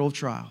do in the middle of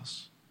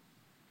trials.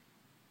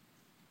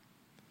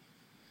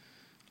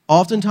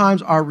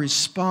 Oftentimes our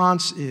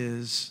response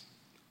is,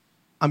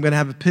 I'm going to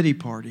have a pity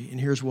party, and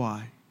here's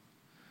why.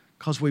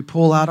 Because we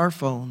pull out our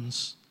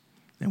phones,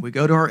 and we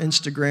go to our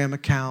Instagram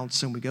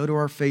accounts, and we go to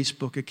our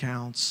Facebook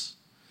accounts.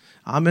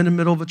 I'm in the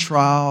middle of a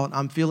trial, and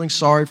I'm feeling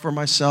sorry for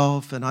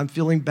myself, and I'm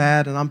feeling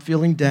bad, and I'm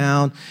feeling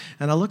down.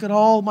 And I look at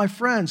all my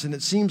friends, and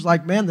it seems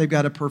like, man, they've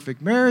got a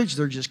perfect marriage.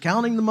 They're just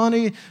counting the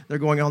money. They're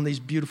going on these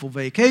beautiful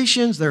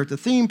vacations. They're at the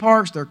theme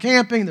parks. They're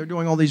camping. They're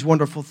doing all these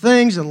wonderful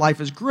things, and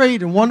life is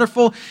great and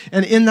wonderful.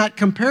 And in that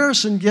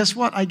comparison, guess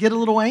what? I get a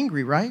little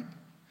angry, right?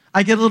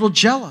 I get a little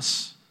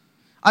jealous.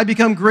 I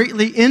become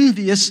greatly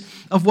envious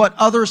of what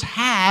others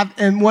have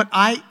and what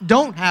I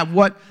don't have,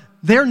 what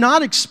they're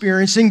not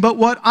experiencing, but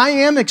what I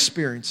am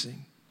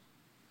experiencing.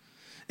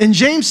 And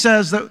James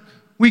says that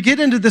we get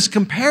into this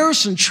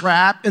comparison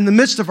trap in the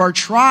midst of our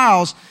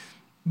trials,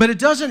 But it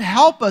doesn't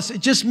help us. It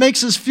just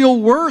makes us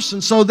feel worse.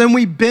 And so then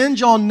we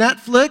binge on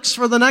Netflix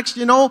for the next,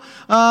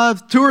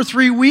 2 or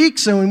 3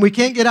 weeks, and we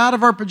can't get out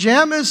of our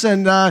pajamas,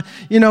 and,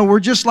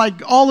 we're just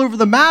like all over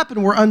the map,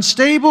 and we're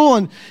unstable,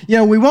 and,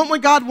 we want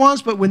what God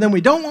wants, but then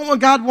we don't want what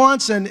God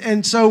wants,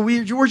 and so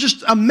we're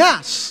just a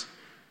mess.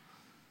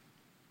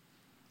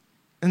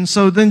 And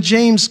so then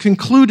James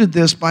concluded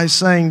this by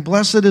saying,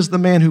 "Blessed is the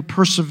man who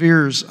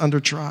perseveres under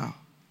trial."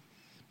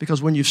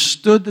 Because when you've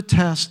stood the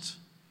test,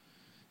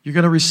 you're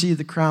going to receive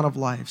the crown of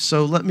life.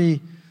 So let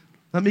me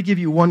give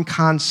you one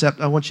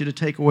concept I want you to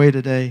take away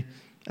today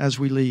as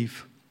we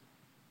leave.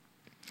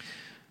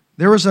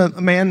 There was a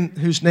man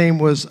whose name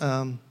was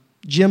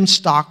Jim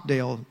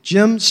Stockdale.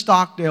 Jim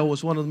Stockdale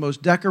was one of the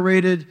most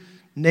decorated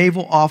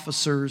naval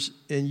officers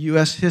in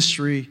U.S.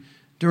 history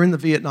during the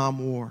Vietnam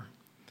War.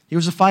 He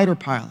was a fighter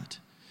pilot.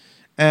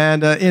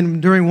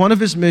 And during one of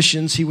his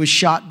missions, he was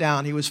shot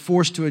down. He was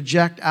forced to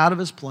eject out of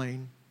his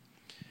plane.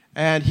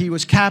 And he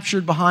was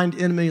captured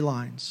behind enemy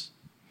lines.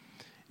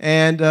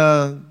 And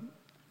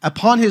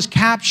upon his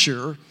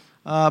capture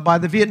by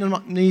the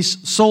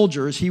Vietnamese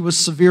soldiers, he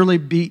was severely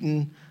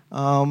beaten,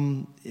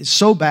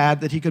 so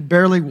bad that he could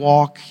barely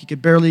walk, he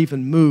could barely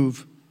even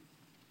move.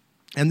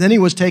 And then he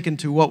was taken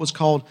to what was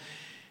called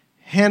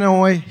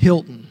Hanoi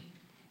Hilton.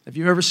 If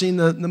you've ever seen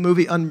the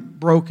movie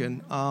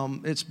Unbroken,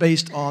 it's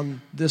based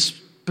on this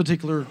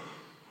particular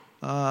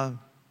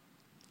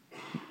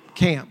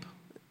camp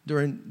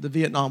during the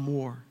Vietnam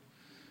War,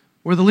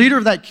 where the leader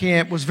of that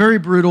camp was very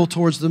brutal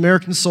towards the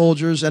American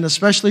soldiers and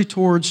especially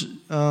towards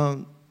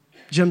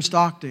Jim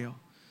Stockdale.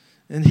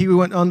 And he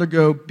went to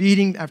undergo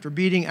beating after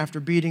beating after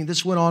beating.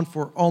 This went on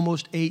for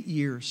almost 8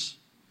 years.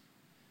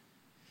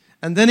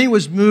 And then he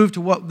was moved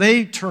to what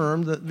they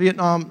termed, the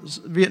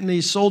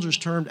Vietnamese soldiers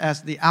termed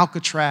as the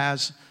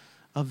Alcatraz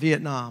of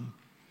Vietnam.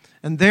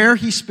 And there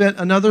he spent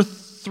another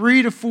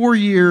 3 to 4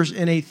 years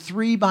in a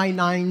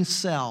 3x9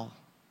 cell.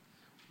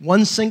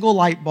 One single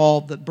light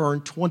bulb that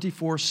burned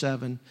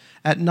 24/7.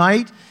 At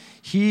night,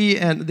 he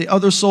and the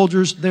other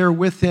soldiers there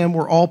with him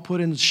were all put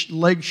in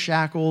leg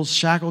shackles,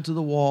 shackled to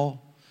the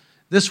wall.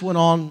 This went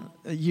on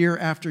year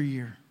after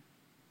year.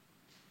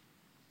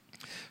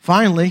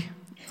 Finally,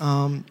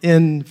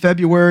 in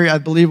February, I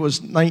believe it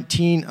was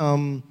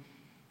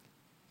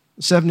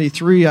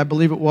 1973, I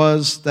believe it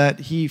was,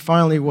 that he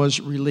finally was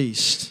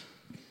released.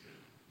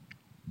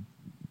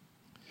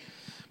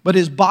 But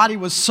his body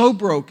was so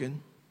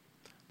broken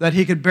that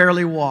he could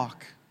barely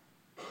walk.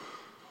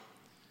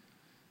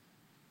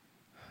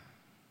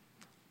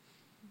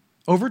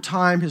 Over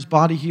time, his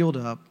body healed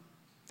up.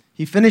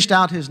 He finished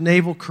out his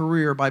naval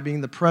career by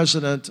being the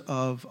president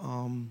of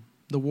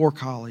the War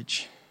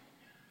College.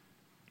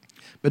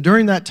 But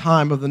during that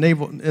time of the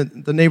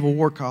Naval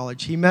War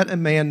College, he met a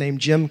man named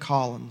Jim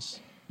Collins.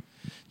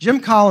 Jim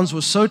Collins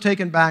was so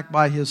taken back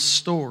by his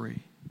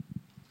story,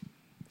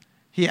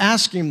 he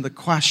asked him the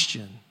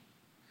question,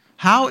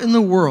 how in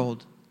the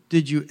world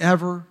did you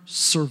ever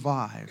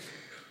survive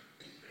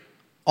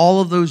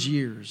all of those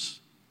years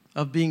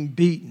of being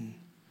beaten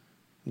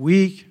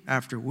week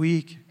after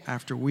week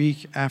after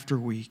week after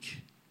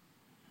week?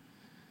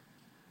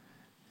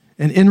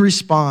 And in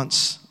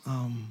response,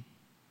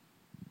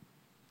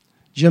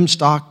 Jim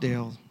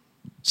Stockdale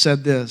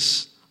said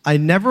this, "I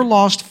never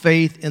lost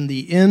faith in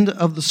the end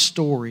of the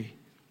story.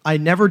 I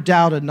never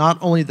doubted not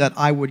only that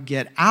I would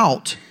get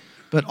out,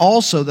 but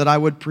also that I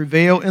would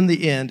prevail in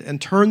the end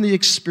and turn the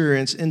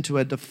experience into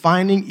a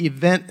defining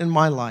event in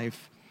my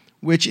life,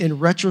 which in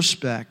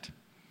retrospect,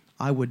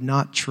 I would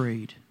not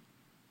trade."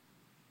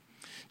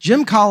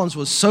 Jim Collins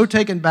was so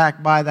taken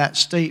back by that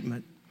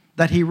statement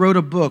that he wrote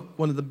a book,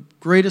 one of the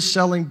greatest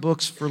selling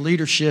books for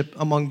leadership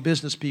among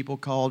business people,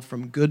 called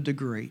From Good to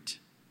Great.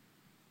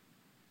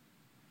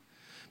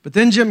 But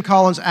then Jim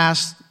Collins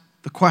asked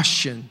the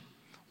question,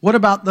 what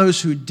about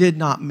those who did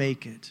not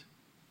make it?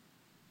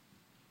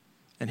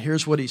 And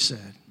here's what he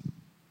said.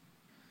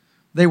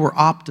 They were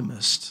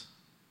optimists.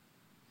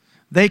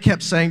 They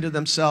kept saying to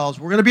themselves,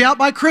 we're going to be out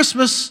by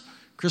Christmas.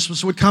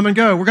 Christmas would come and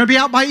go. We're going to be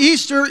out by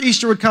Easter.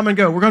 Easter would come and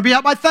go. We're going to be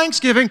out by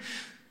Thanksgiving.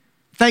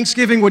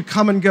 Thanksgiving would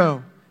come and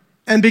go.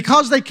 And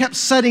because they kept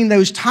setting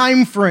those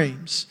time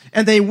frames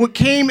and they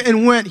came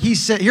and went, he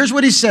said, here's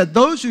what he said,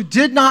 those who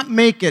did not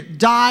make it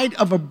died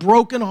of a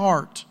broken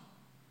heart.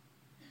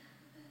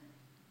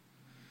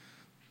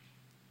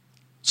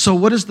 So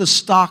what is the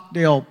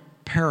Stockdale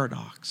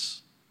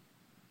paradox?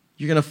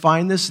 You're going to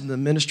find this in the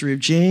ministry of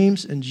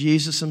James and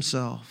Jesus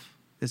himself.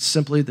 It's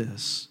simply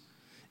this.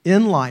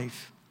 In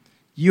life,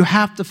 you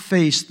have to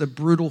face the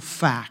brutal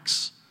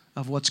facts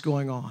of what's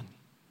going on.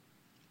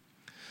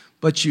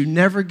 But you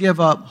never give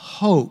up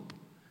hope,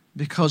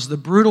 because the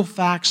brutal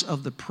facts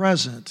of the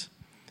present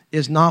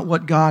is not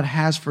what God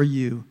has for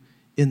you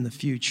in the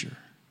future.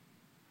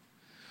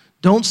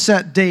 Don't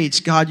set dates.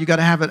 God, you got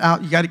to have it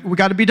out. We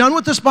got to be done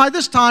with this by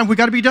this time. We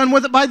got to be done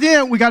with it by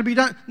then. We got to be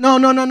done.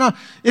 No.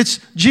 It's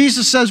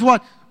Jesus says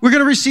what? We're going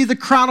to receive the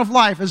crown of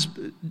life.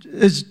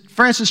 As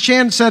Francis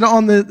Chan said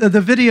on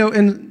the video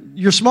in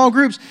your small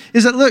groups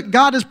is that, look,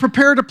 God has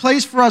prepared a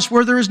place for us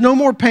where there is no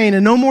more pain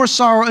and no more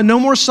sorrow and no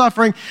more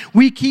suffering.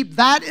 We keep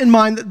that in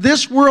mind, that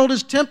this world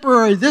is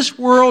temporary. This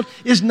world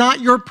is not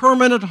your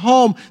permanent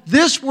home.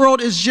 This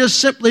world is just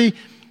simply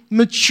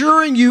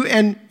maturing you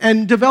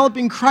and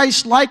developing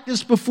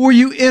Christ-likeness before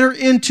you enter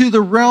into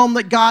the realm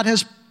that God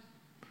has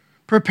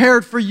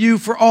prepared for you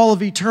for all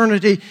of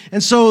eternity.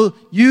 And so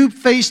you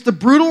face the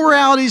brutal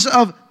realities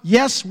of,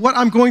 yes, what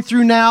I'm going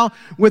through now,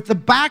 with the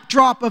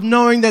backdrop of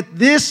knowing that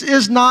this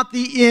is not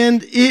the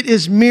end. It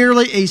is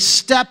merely a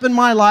step in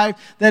my life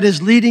that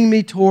is leading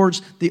me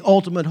towards the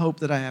ultimate hope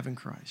that I have in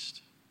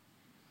Christ.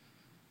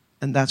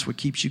 And that's what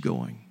keeps you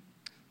going.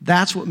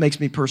 That's what makes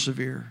me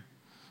persevere.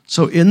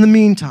 So in the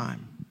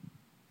meantime,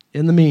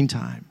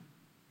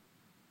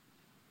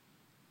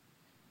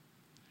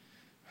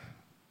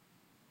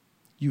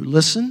 you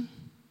listen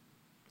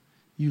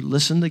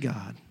to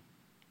God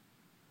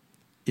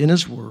in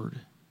His Word.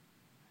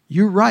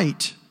 You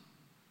write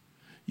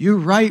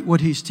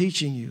what He's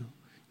teaching you.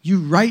 You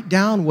write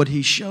down what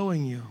He's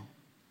showing you.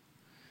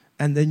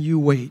 And then you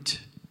wait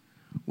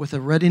with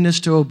a readiness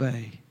to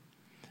obey.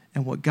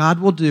 And what God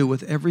will do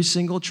with every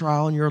single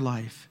trial in your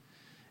life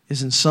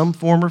is, in some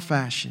form or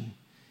fashion,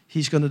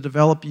 He's going to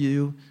develop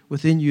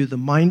within you the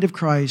mind of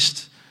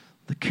Christ,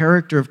 the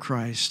character of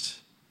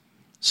Christ,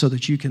 so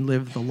that you can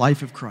live the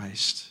life of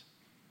Christ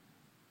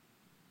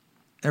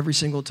every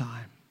single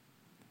time,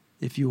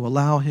 if you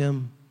allow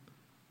Him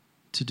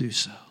to do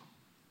so.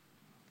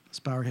 Let's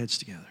bow our heads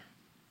together.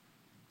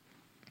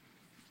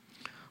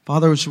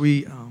 Father, as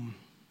we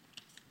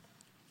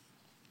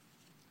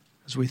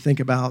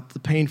think about the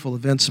painful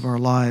events of our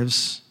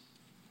lives,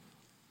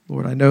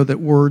 Lord, I know that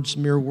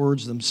mere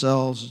words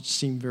themselves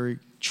seem very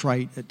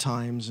trite at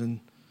times and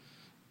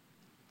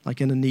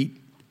like in a neat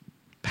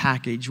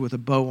package with a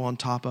bow on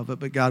top of it.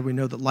 But God, we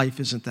know that life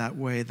isn't that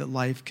way, that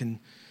life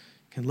can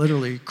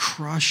literally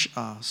crush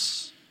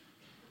us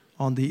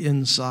on the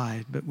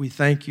inside. But we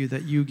thank you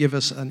that you give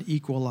us an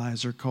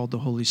equalizer called the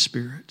Holy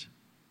Spirit.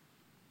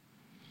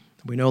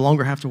 We no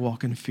longer have to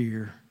walk in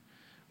fear.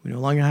 We no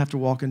longer have to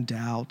walk in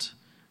doubt.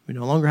 We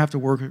no longer have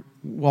to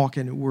walk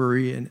in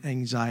worry and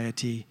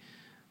anxiety.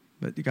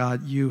 But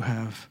God, you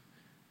have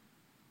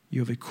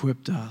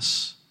equipped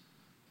us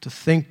to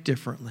think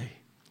differently,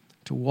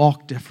 to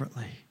walk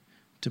differently,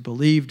 to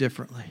believe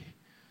differently,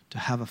 to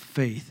have a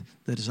faith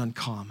that is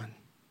uncommon,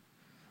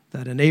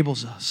 that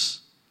enables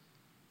us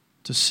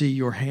to see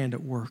your hand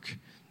at work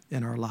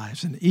in our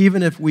lives. And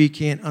even if we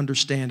can't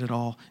understand it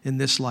all in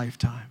this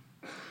lifetime,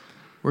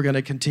 we're going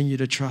to continue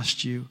to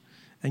trust you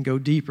and go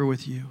deeper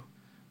with you,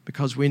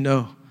 because we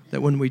know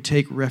that when we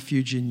take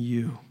refuge in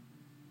you,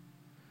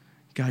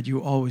 God,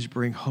 you always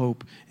bring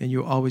hope and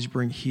you always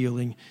bring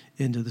healing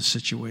into the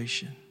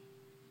situation.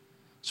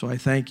 So I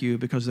thank you,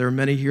 because there are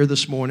many here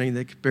this morning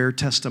that bear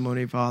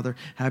testimony, Father,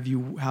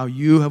 how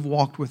you have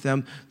walked with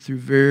them through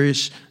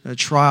various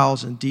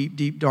trials and deep,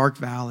 deep, dark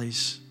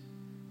valleys.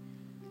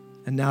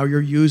 And now you're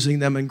using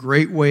them in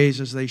great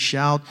ways as they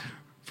shout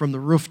from the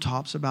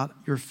rooftops about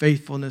your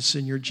faithfulness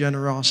and your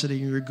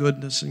generosity and your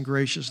goodness and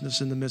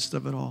graciousness in the midst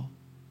of it all.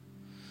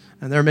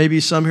 And there may be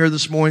some here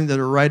this morning that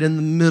are right in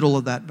the middle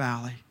of that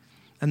valley.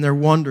 And they're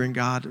wondering,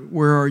 God,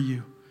 where are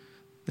you?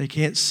 They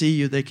can't see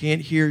you. They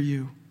can't hear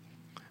you.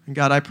 And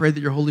God, I pray that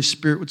your Holy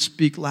Spirit would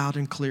speak loud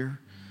and clear,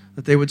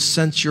 that they would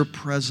sense your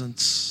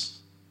presence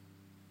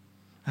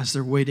as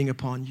they're waiting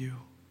upon you.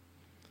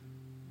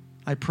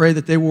 I pray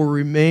that they will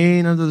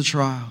remain under the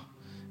trial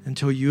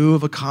until you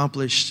have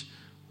accomplished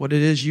what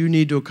it is you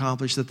need to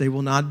accomplish, that they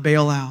will not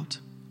bail out.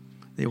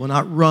 They will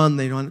not run.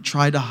 They don't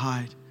try to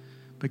hide.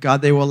 But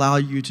God, they will allow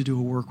you to do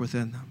a work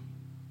within them.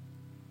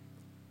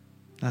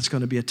 That's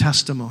going to be a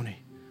testimony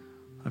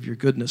of your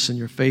goodness and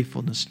your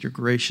faithfulness and your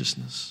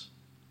graciousness.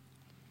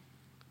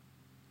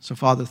 So,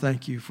 Father,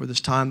 thank you for this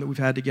time that we've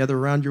had together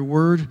around your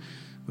word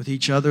with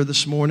each other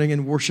this morning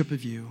in worship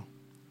of you.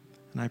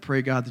 And I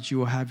pray, God, that you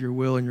will have your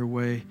will and your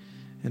way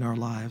in our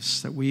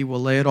lives, that we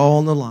will lay it all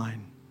on the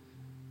line.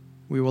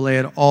 We will lay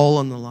it all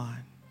on the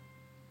line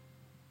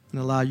and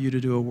allow you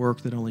to do a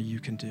work that only you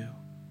can do.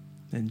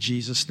 In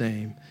Jesus'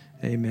 name,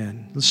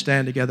 amen. Let's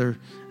stand together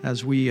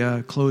as we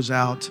close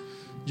out.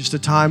 Just a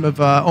time of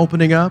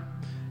opening up.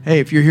 Hey,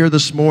 if you're here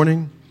this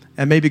morning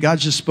and maybe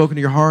God's just spoken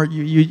to your heart,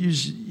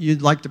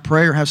 you'd like to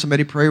pray or have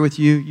somebody pray with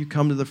you, you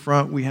come to the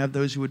front. We have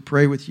those who would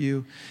pray with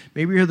you.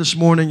 Maybe you're here this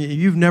morning and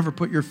you've never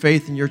put your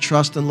faith and your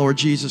trust in Lord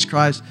Jesus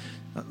Christ.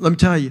 Let me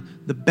tell you,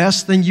 the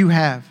best thing you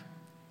have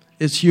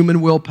is human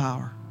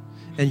willpower.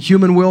 And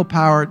human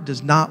willpower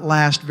does not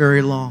last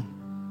very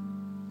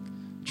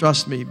long.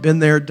 Trust me, been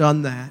there,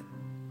 done that.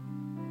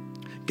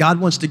 God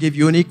wants to give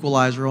you an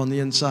equalizer on the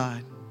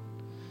inside.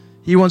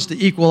 He wants to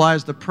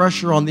equalize the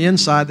pressure on the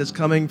inside that's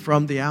coming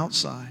from the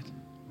outside.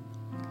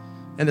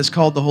 And it's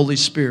called the Holy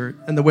Spirit.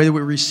 And the way that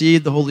we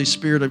receive the Holy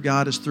Spirit of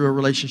God is through a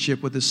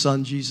relationship with His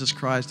Son, Jesus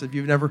Christ. If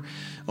you've never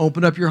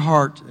opened up your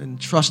heart and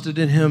trusted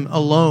in Him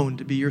alone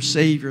to be your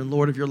Savior and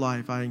Lord of your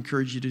life, I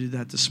encourage you to do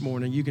that this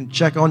morning. You can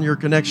check on your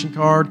connection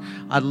card.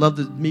 I'd love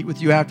to meet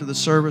with you after the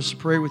service,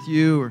 pray with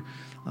you, or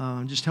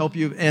just help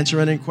you answer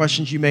any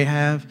questions you may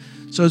have.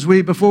 So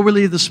before we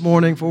leave this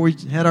morning, before we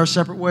head our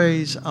separate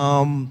ways,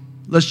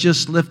 let's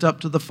just lift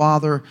up to the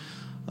Father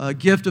a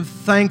gift of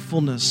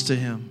thankfulness to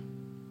Him.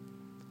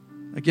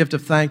 A gift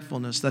of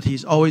thankfulness that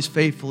He's always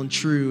faithful and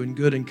true and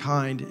good and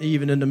kind,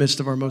 even in the midst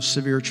of our most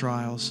severe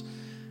trials,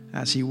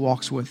 as He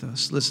walks with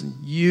us. Listen,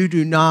 you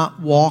do not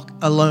walk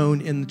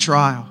alone in the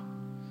trial.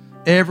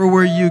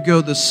 Everywhere you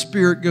go, the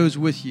Spirit goes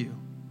with you.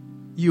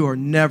 You are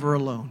never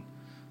alone.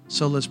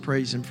 So let's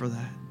praise Him for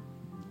that.